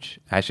language.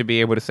 I should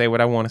be able to say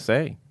what I want to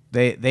say.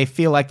 They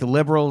feel like the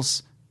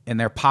liberals and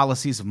their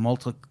policies of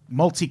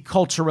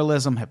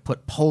multiculturalism have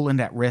put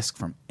Poland at risk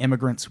from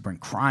immigrants who bring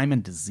crime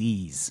and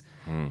disease.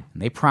 And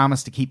they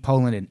promise to keep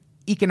Poland an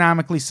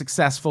economically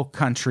successful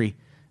country.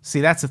 See,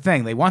 that's the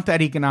thing. They want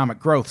that economic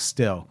growth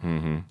still.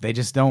 They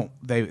just don't.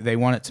 They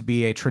want it to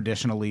be a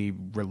traditionally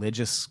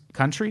religious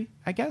country,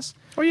 I guess.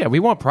 Oh, yeah, we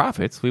want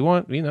profits. We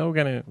want, we're going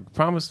to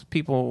promise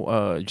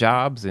people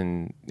jobs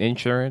and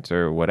insurance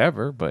or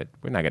whatever, but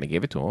we're not going to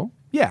give it to them.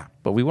 Yeah.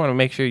 But we want to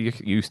make sure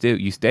you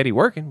steady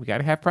working. We got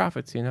to have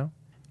profits,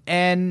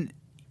 And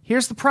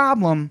here's the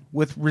problem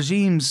with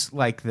regimes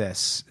like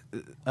this.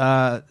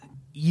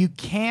 You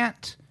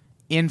can't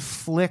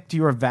inflict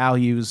your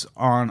values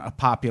on a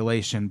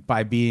population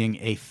by being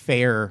a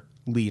fair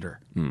leader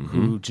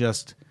who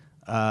just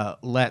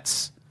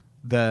lets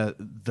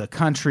the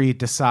country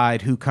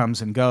decide who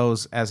comes and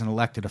goes as an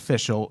elected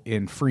official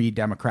in free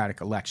democratic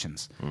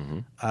elections.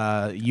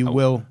 You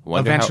will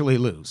eventually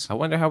lose. I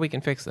wonder how we can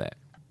fix that.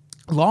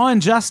 Law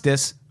and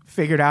Justice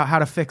figured out how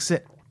to fix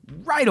it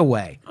right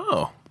away.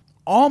 Oh.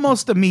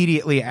 Almost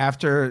immediately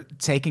after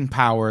taking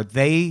power,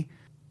 they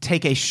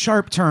take a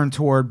sharp turn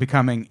toward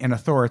becoming an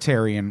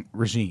authoritarian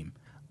regime.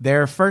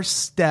 Their first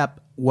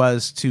step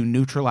was to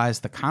neutralize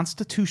the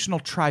Constitutional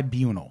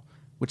Tribunal,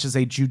 which is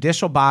a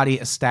judicial body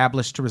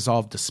established to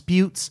resolve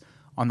disputes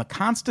on the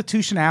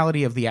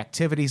constitutionality of the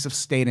activities of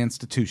state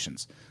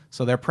institutions.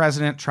 So their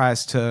president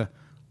tries to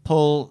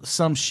pull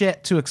some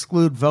shit to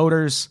exclude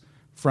voters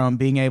from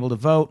being able to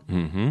vote.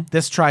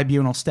 This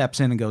tribunal steps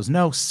in and goes,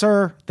 no,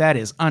 sir, that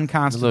is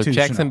unconstitutional. Little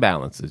checks and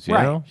balances, you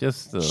know?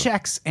 Just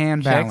checks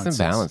and balances. Checks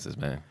and balances,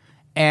 man.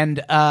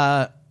 And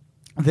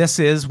this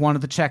is one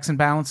of the checks and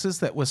balances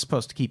that was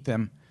supposed to keep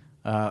them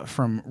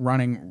from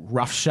running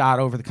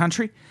roughshod over the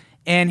country.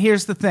 And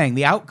here's the thing.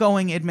 The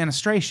outgoing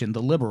administration,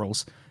 the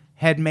liberals,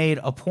 had made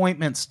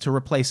appointments to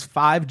replace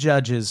 5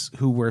 judges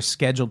who were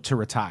scheduled to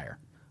retire.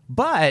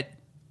 But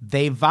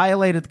they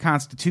violated the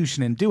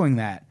Constitution in doing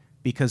that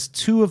because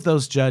 2 of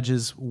those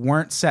judges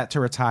weren't set to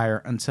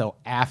retire until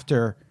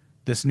after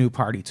this new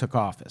party took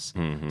office.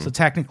 So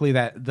technically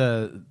that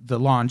the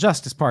Law and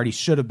Justice Party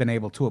should have been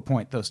able to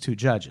appoint those 2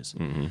 judges.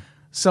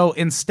 So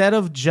instead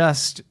of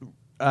just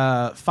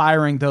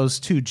firing those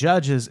 2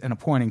 judges and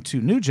appointing 2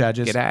 new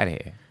judges, Get out of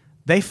here.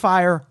 they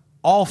fire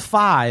all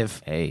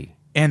 5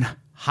 and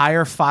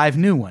hire 5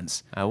 new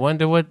ones. I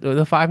wonder what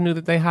the 5 new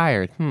that they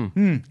hired.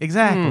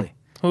 Exactly.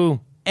 Who?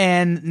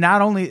 And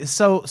not only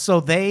so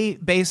they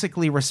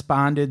basically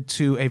responded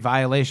to a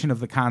violation of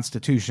the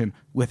Constitution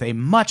with a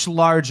much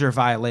larger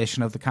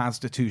violation of the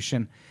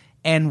Constitution,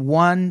 and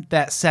one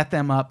that set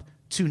them up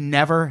to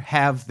never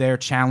have their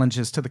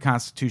challenges to the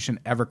Constitution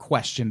ever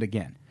questioned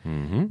again.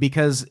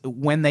 Because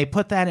when they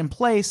put that in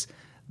place,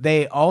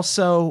 they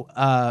also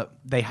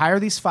they hire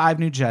these 5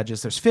 new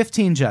judges. There's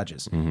 15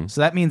 judges. So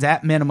that means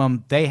at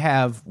minimum they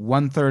have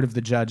 1/3 of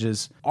the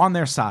judges on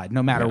their side,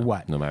 no matter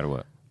what. No matter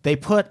what. They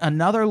put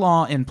another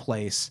law in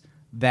place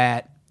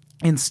that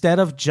instead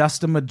of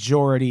just a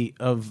majority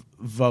of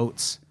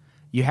votes,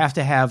 you have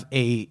to have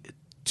a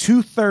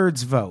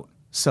 2/3 vote.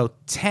 So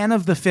 10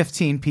 of the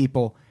 15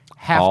 people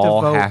have to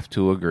vote. All have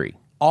to agree.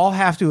 All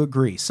have to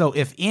agree. So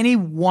if any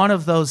one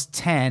of those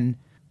 10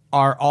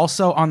 are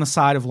also on the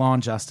side of law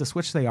and justice,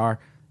 which they are,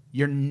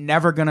 you're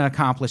never going to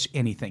accomplish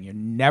anything. You're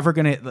never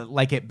going to,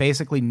 like, it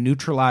basically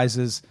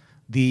neutralizes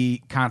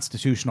the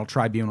Constitutional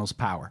Tribunal's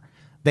power.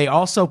 They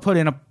also put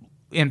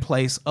in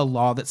place a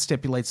law that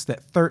stipulates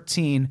that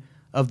 13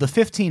 of the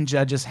 15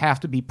 judges have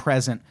to be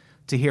present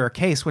to hear a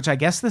case, which I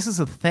guess this is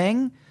a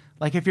thing.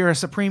 Like if you're a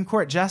Supreme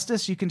Court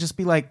justice, you can just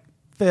be like,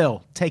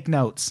 Phil, take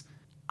notes.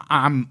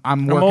 I'm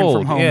working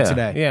from home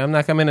today. Yeah, I'm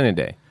not coming in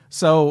today.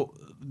 So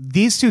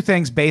these 2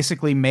 things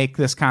basically make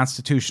this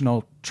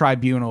Constitutional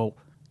Tribunal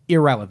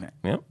irrelevant.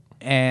 Yep.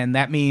 And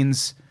that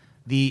means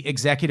the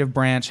executive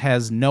branch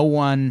has no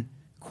one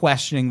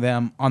questioning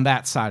them on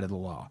that side of the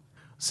law.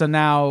 So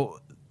now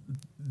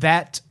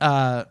that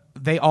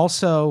they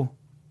also,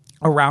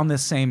 around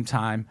this same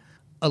time,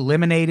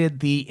 eliminated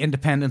the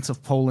independence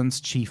of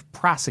Poland's chief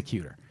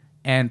prosecutor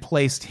and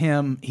placed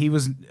him. He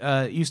was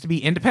used to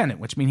be independent,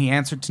 which means he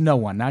answered to no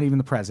one, not even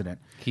the president.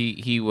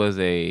 He was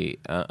a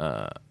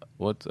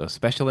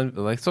special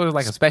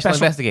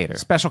investigator,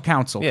 special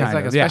counsel. Yeah, it's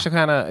like a special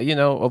kind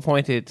of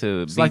appointed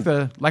to. It's like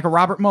a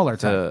Robert Mueller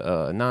type.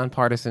 A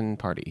nonpartisan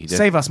party.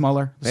 Save us,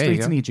 Mueller. The There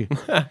you streets go. need you.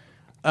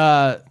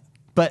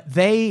 But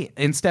they,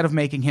 instead of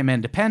making him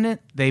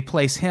independent, they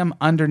place him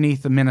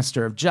underneath the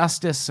Minister of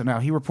Justice. So now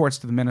he reports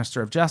to the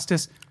Minister of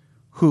Justice,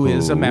 who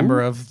is a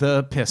member of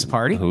the PIS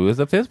party. Who is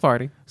the PIS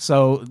party?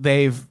 So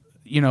they've,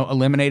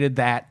 eliminated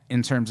that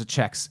in terms of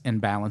checks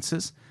and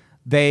balances.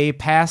 They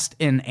passed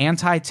an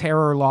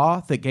anti-terror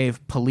law that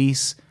gave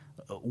police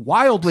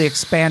wildly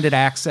expanded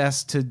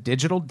access to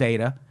digital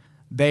data.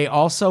 They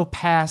also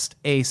passed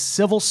a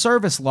civil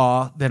service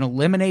law that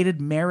eliminated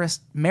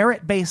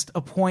merit-based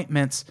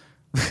appointments.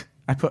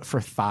 I put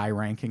for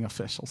thigh-ranking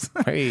officials.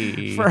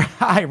 Hey. For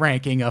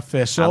high-ranking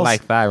officials. I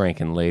like thigh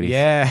ranking, ladies.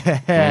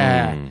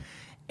 Yeah.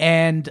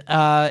 And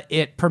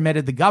it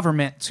permitted the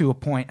government to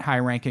appoint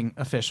high-ranking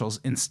officials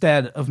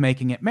instead of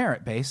making it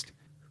merit-based.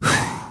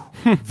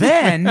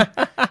 Then,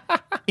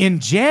 in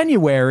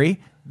January,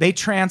 they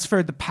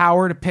transferred the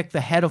power to pick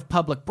the head of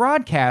public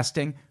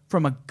broadcasting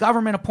from a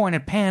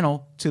government-appointed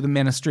panel to the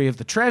Ministry of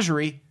the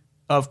Treasury,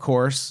 of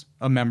course,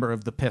 a member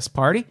of the PIS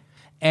party.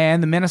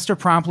 And the minister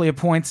promptly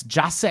appoints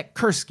Jacek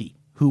Kurski,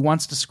 who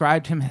once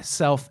described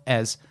himself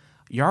as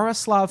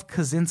Yaroslav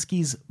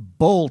Kaczynski's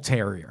bull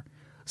terrier.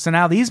 So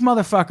now these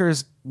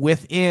motherfuckers,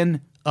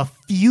 within a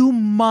few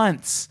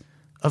months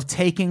of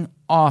taking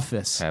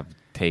office, Have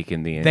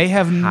taken the they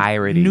have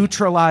entirety.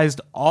 neutralized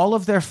all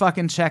of their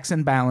fucking checks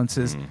and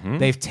balances.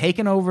 They've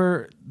taken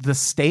over the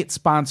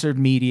state-sponsored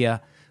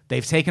media.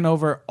 They've taken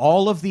over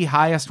all of the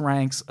highest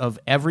ranks of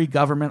every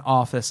government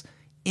office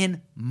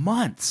in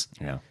months.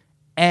 Yeah.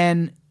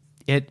 And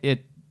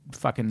it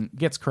fucking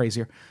gets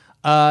crazier.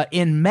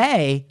 In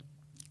May,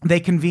 they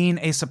convene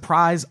a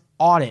surprise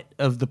audit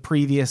of the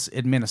previous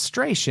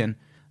administration,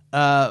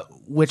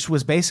 which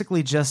was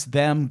basically just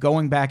them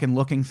going back and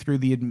looking through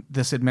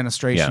this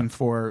administration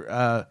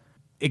for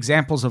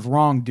examples of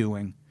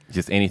wrongdoing.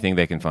 Just anything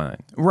they can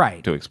find.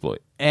 Right. To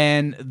exploit.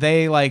 And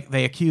they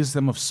accuse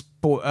them of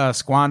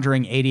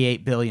squandering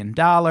 $88 billion.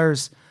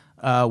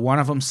 One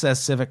of them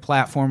says Civic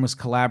Platform was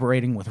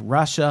collaborating with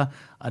Russia.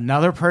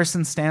 Another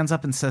person stands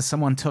up and says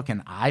someone took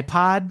an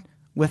iPod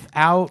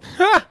without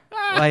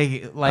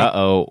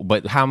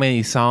But how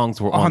many songs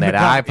were on that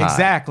iPod?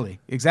 Exactly.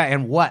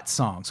 And what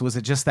songs? Was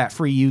it just that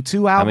free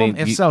U2 album?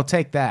 If so,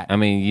 take that. I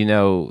mean,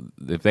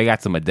 if they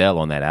got some Adele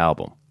on that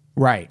album.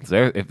 Right.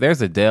 If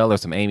there's Adele or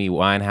some Amy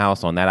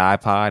Winehouse on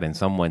that iPod and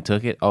someone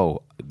took it,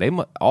 all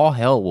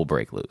hell will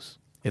break loose.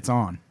 It's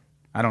on.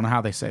 I don't know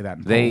how they say that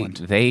in Poland.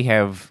 They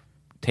have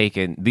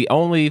taken the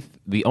only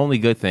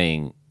good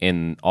thing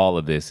in all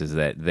of this is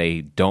that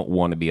they don't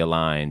want to be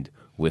aligned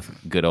with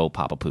good old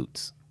Papa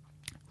Poots.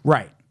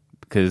 Right.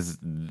 Because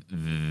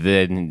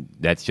then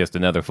that's just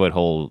another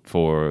foothold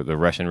for the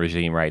Russian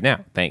regime right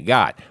now. Thank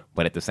God.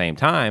 But at the same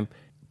time,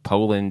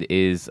 Poland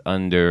is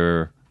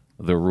under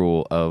the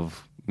rule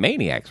of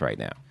maniacs right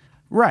now.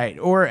 Right.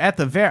 Or at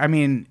the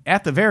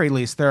very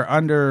least, they're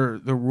under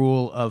the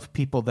rule of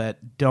people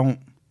that don't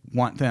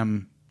want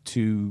them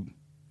to,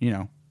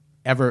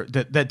 ever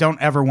that don't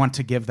ever want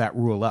to give that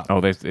rule up. Oh,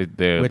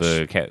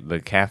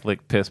 the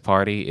Catholic PIS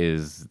party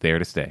is there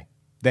to stay.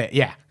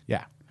 Yeah.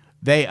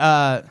 They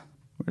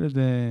where did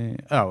they?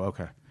 Oh,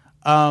 okay.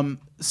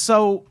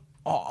 So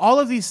all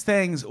of these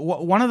things.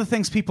 One of the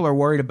things people are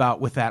worried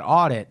about with that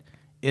audit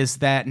is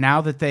that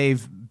now that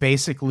they've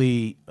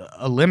basically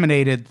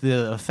eliminated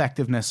the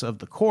effectiveness of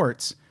the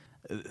courts,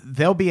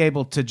 they'll be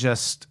able to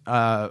just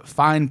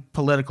find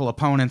political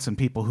opponents and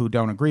people who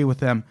don't agree with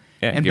them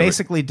and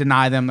basically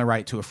deny them the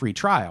right to a free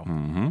trial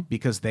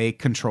because they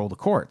control the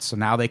courts. So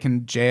now they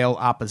can jail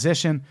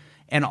opposition,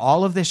 and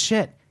all of this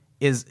shit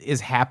is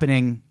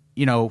happening,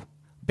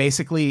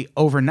 basically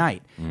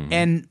overnight.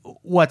 And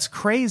what's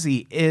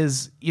crazy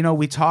is,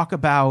 we talk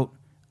about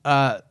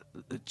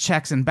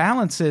checks and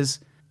balances.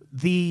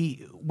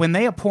 When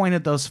they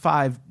appointed those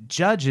 5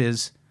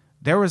 judges,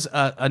 there was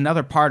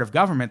another part of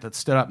government that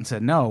stood up and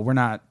said, no, we're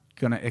not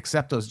going to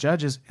accept those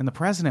judges. And the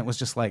president was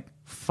just like,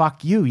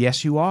 fuck you.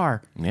 Yes, you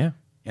are. Yeah.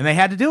 And they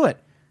had to do it.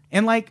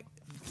 And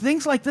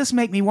things like this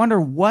make me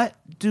wonder, what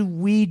do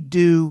we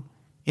do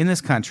in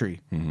this country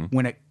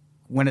when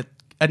it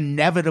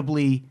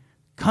inevitably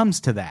comes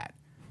to that?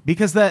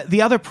 Because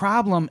the other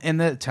problem,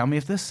 and tell me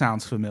if this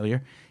sounds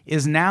familiar,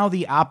 is now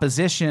the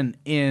opposition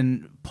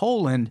in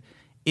Poland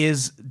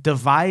is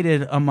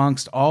divided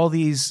amongst all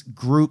these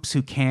groups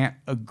who can't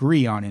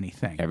agree on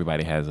anything.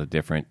 Everybody has a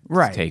different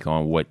take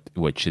on what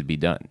should be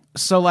done.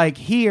 So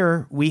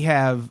here we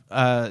have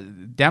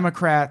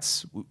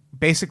Democrats.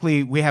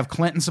 Basically, we have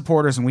Clinton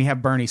supporters and we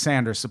have Bernie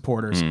Sanders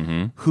supporters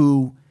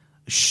who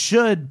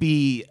should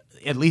be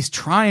at least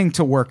trying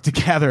to work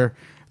together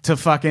to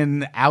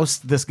fucking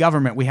oust this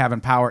government we have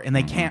in power, and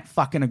they can't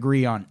fucking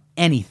agree on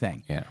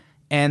anything. Yeah.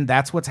 And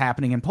that's what's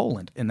happening in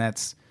Poland. And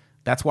that's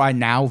why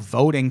now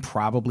voting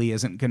probably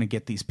isn't going to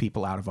get these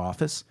people out of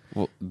office.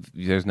 Well,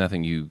 there's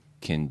nothing you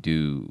can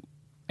do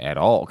at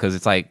all, because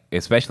it's like,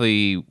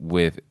 especially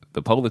with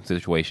the Poland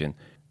situation,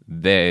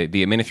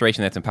 the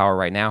administration that's in power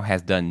right now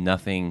has done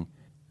nothing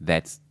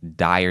that's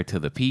dire to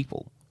the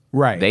people.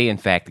 Right. They, in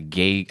fact,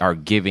 are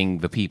giving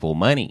the people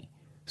money.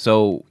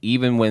 So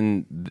even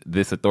when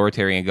this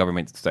authoritarian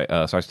government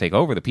starts to take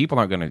over, the people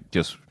aren't going to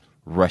just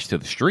rush to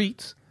the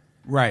streets.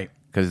 Right.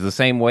 Because the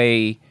same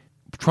way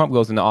Trump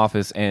goes into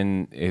office,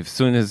 and as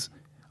soon as,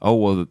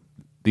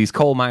 these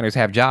coal miners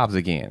have jobs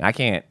again, I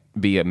can't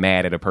be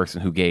mad at a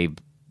person who gave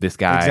this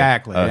guy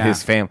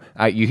his family.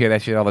 You hear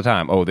that shit all the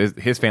time.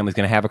 His family's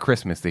going to have a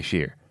Christmas this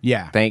year.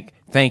 Yeah.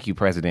 Thank you,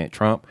 President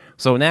Trump.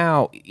 So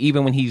now,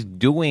 even when he's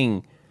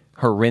doing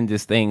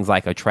horrendous things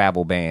like a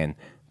travel ban,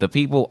 the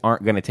people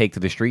aren't going to take to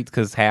the streets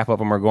because half of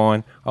them are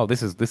going,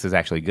 this is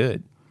actually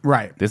good.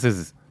 Right.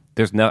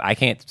 I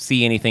can't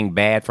see anything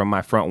bad from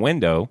my front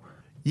window.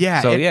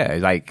 Yeah. So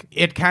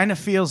it kind of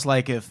feels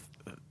like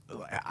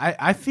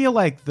I feel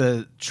like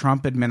the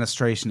Trump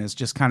administration is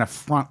just kind of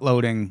front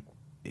loading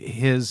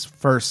his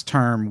first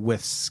term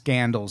with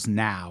scandals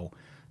now.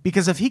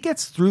 Because if he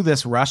gets through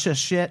this Russia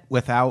shit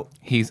without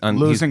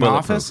losing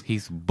office,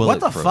 he's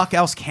bulletproof. What the fuck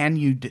else can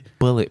you do?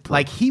 Bulletproof.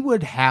 Like, he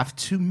would have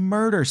to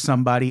murder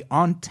somebody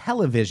on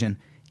television,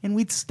 and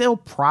we'd still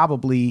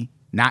probably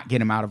not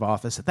get him out of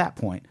office at that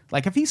point.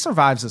 Like, if he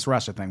survives this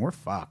Russia thing, we're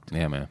fucked.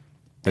 Yeah, man.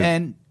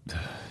 And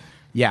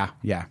yeah,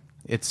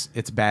 it's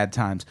bad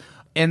times.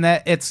 And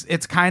that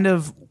it's kind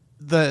of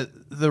the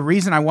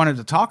reason I wanted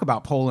to talk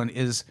about Poland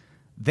is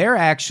they're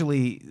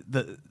actually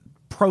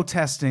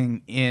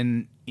protesting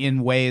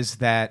in ways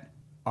that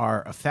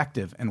are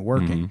effective and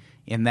working.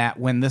 In that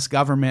when this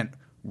government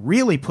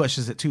really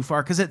pushes it too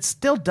far, because it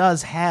still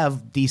does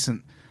have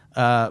decent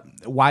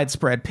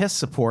widespread PIS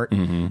support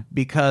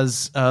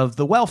because of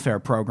the welfare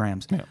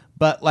programs. Yeah.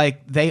 But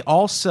like, they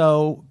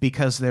also,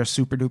 because they're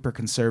super duper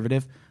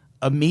conservative,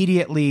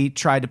 immediately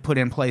tried to put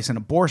in place an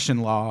abortion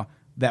law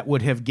that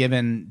would have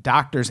given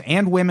doctors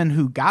and women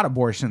who got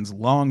abortions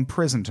long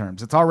prison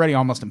terms. It's already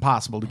almost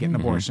impossible to get an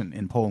abortion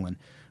in Poland,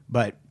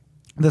 but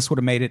this would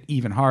have made it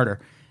even harder.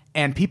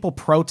 And people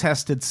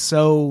protested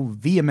so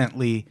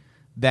vehemently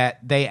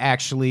that they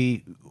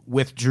actually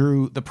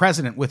the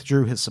president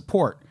withdrew his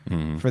support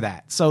for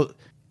that. So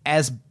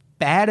as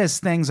bad as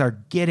things are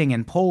getting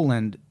in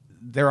Poland,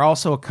 they're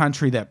also a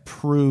country that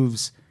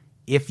proves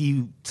if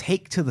you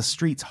take to the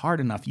streets hard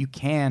enough, you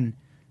can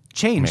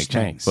change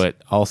things. But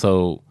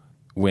also,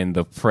 when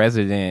the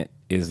president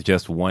is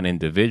just one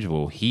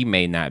individual, he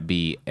may not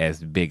be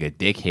as big a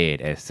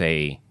dickhead as,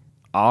 say,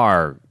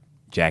 our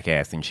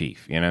jackass in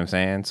chief. You know what I'm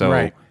saying?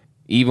 So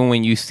even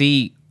when you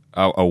see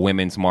a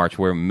women's march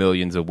where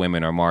millions of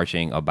women are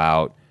marching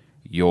about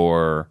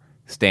your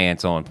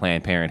stance on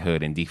Planned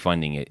Parenthood and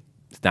defunding it,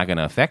 it's not going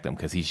to affect him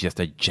because he's just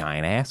a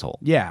giant asshole.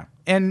 Yeah.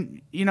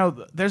 And,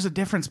 there's a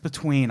difference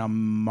between a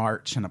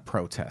march and a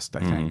protest, I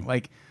think.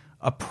 Like,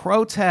 a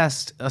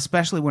protest,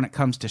 especially when it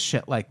comes to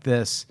shit like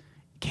this,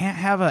 can't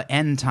have an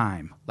end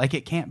time. Like,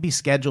 it can't be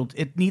scheduled.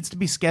 It needs to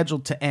be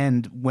scheduled to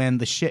end when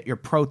the shit you're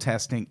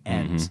protesting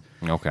ends.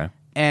 Okay.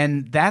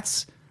 And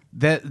that's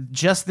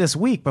just this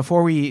week,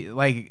 before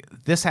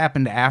this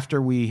happened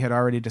after we had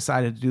already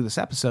decided to do this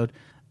episode.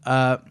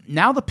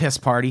 Now the piss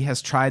party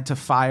has tried to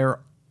fire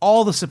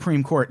all the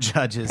Supreme Court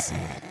judges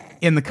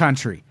in the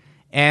country.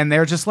 And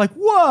they're just like,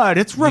 what?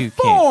 It's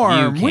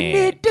reform. We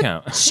need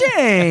to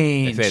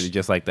change. They said it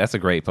just like, that's a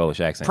great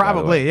Polish accent.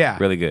 Probably, yeah.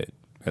 Really good.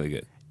 Really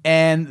good.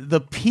 And the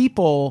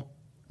people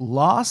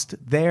lost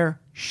their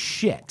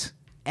shit.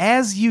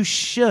 As you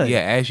should. Yeah,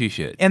 as you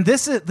should. And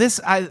this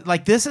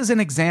is an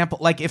example.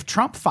 Like, if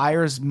Trump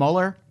fires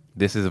Mueller,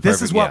 this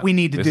is what we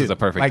need to do. This is a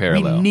perfect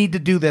parallel. We need to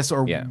do this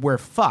or we're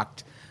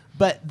fucked.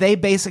 But they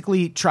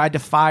basically tried to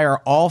fire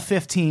all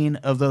 15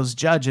 of those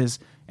judges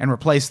and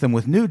replace them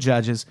with new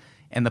judges.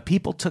 And the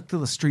people took to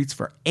the streets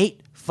for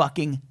 8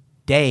 fucking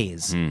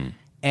days.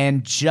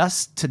 And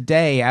just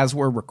today, as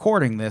we're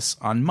recording this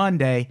on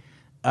Monday,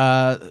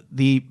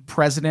 the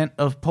president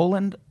of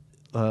Poland,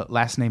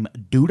 last name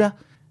Duda,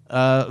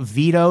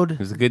 vetoed.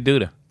 He's a good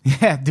Duda.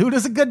 Yeah,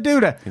 Duda's a good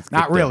Duda.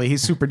 Not really.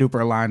 He's super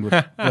duper aligned with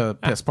the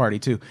piss party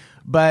too.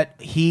 But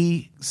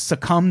he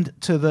succumbed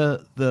to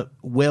the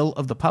will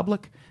of the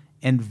public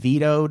and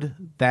vetoed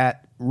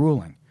that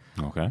ruling.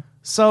 Okay.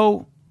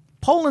 So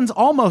Poland's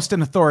almost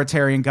an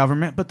authoritarian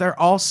government, but they're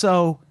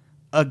also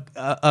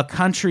a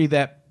country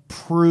that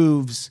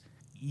proves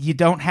you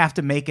don't have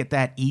to make it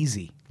that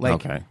easy.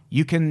 Like,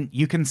 you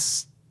can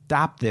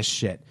stop this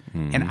shit.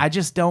 And I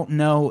just don't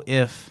know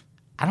if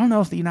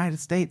the United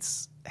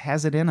States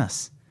has it in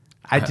us.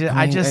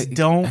 I just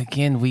don't.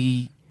 Again,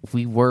 we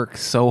work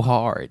so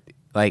hard.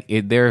 Like,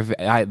 there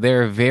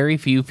are very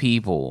few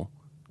people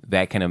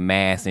that can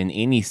amass in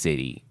any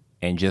city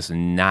and just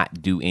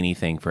not do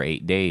anything for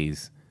 8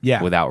 days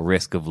without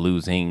risk of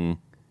losing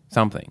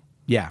something.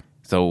 Yeah.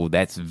 So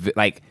that's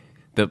like,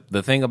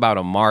 the thing about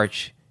a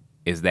march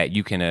is that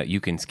you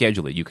can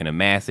schedule it, you can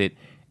amass it,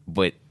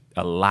 but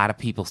a lot of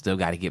people still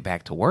got to get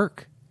back to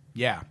work.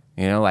 Yeah.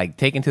 You know, like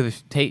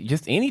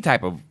just any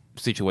type of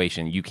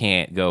situation, you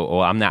can't go, oh,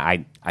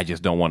 I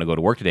just don't want to go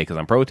to work today because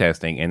I'm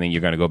protesting, and then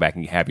you're going to go back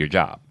and have your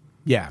job.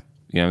 Yeah.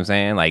 You know what I'm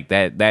saying? Like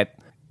that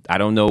I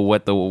don't know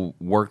what the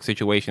work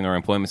situation or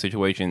employment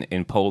situation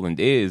in Poland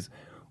is,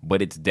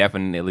 but it's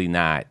definitely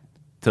not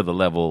to the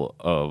level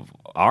of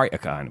our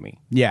economy.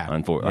 Yeah.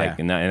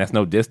 And that's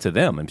no diss to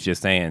them. It's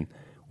just saying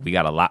we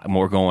got a lot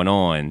more going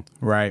on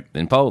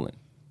in Poland.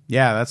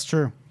 Yeah, that's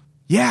true.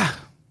 Yeah.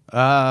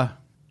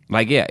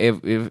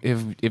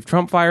 If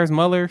Trump fires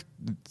Mueller,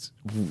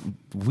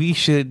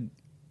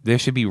 there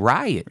should be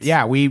riots.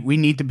 Yeah, we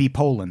need to be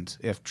Poland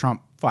if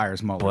Trump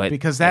fires Mueller, but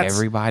because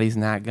everybody's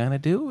not gonna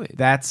do it.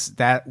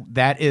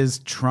 That is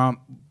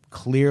Trump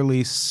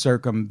clearly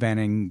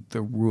circumventing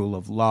the rule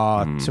of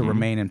law to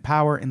remain in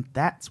power, and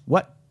that's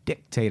what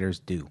dictators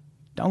do.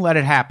 Don't let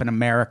it happen,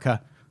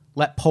 America.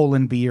 Let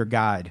Poland be your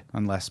guide,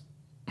 unless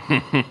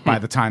by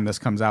the time this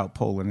comes out,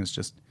 Poland is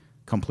just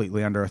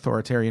completely under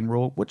authoritarian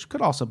rule, which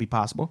could also be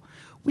possible.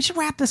 We should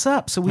wrap this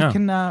up so we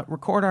can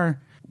record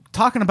our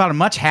talking about a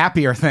much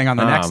happier thing on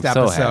the next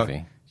episode. So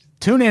happy.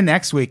 Tune in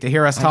next week to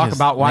hear us talk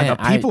about why the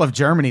people of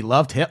Germany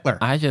loved Hitler.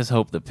 I just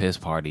hope the piss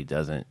party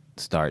doesn't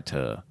start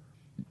to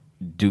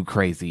do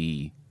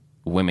crazy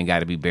women got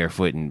to be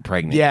barefoot and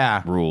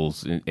pregnant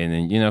rules. And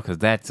then, because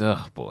that's, oh,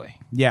 boy.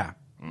 Yeah.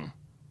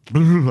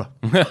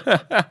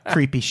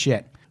 Creepy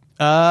shit.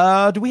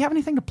 Do we have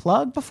anything to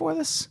plug before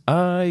this?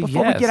 Before we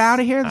get out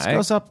of here? This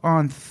goes up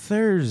on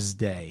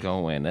Thursday.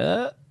 Going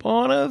up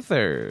on a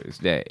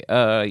Thursday.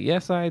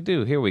 Yes, I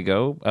do. Here we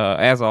go.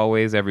 As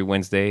always, every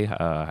Wednesday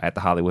at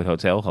the Hollywood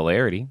Hotel,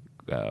 Hilarity.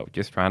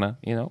 Just trying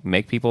to,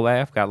 make people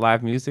laugh. Got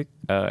live music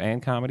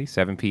and comedy,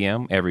 7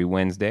 p.m. every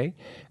Wednesday.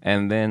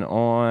 And then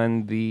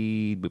on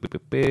the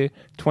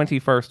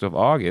 21st of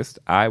August,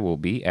 I will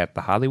be at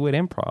the Hollywood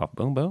Improv.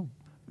 Boom, boom.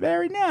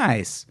 Very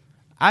nice.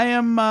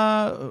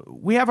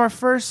 We have our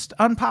first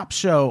Unpop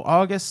show,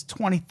 August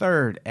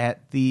 23rd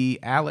at the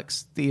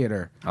Alex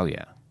Theater. Oh,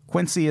 yeah.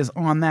 Quincy is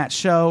on that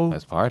show.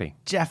 Let's party.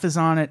 Jeff is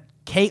on it.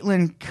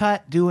 Caitlin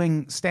Cutt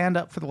doing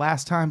stand-up for the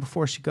last time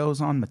before she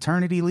goes on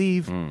maternity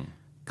leave.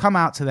 Come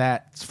out to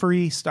that. It's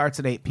free. Starts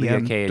at 8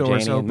 p.m.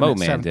 Doors open Mo at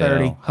 7:30.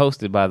 Mandel,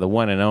 hosted by the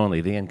one and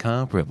only, the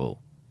incomparable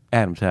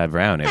Adam Todd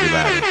Brown,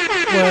 everybody.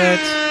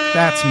 What?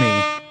 That's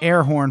me.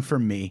 Air horn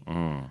from me.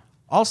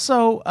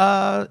 Also,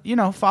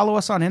 follow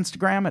us on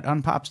Instagram at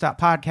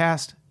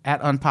unpops.podcast,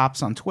 at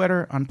Unpops on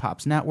Twitter,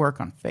 Unpops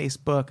Network on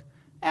Facebook,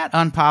 at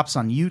Unpops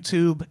on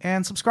YouTube,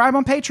 and subscribe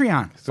on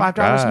Patreon.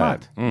 $5 a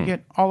month. You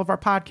get all of our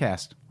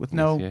podcasts with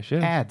no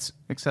ads,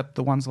 except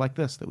the ones like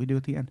this that we do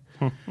at the end.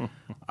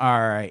 All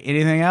right.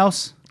 Anything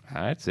else?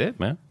 That's it,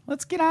 man.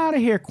 Let's get out of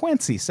here.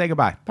 Quincy, say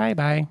goodbye.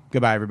 Bye-bye.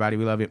 Goodbye, everybody.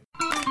 We love you.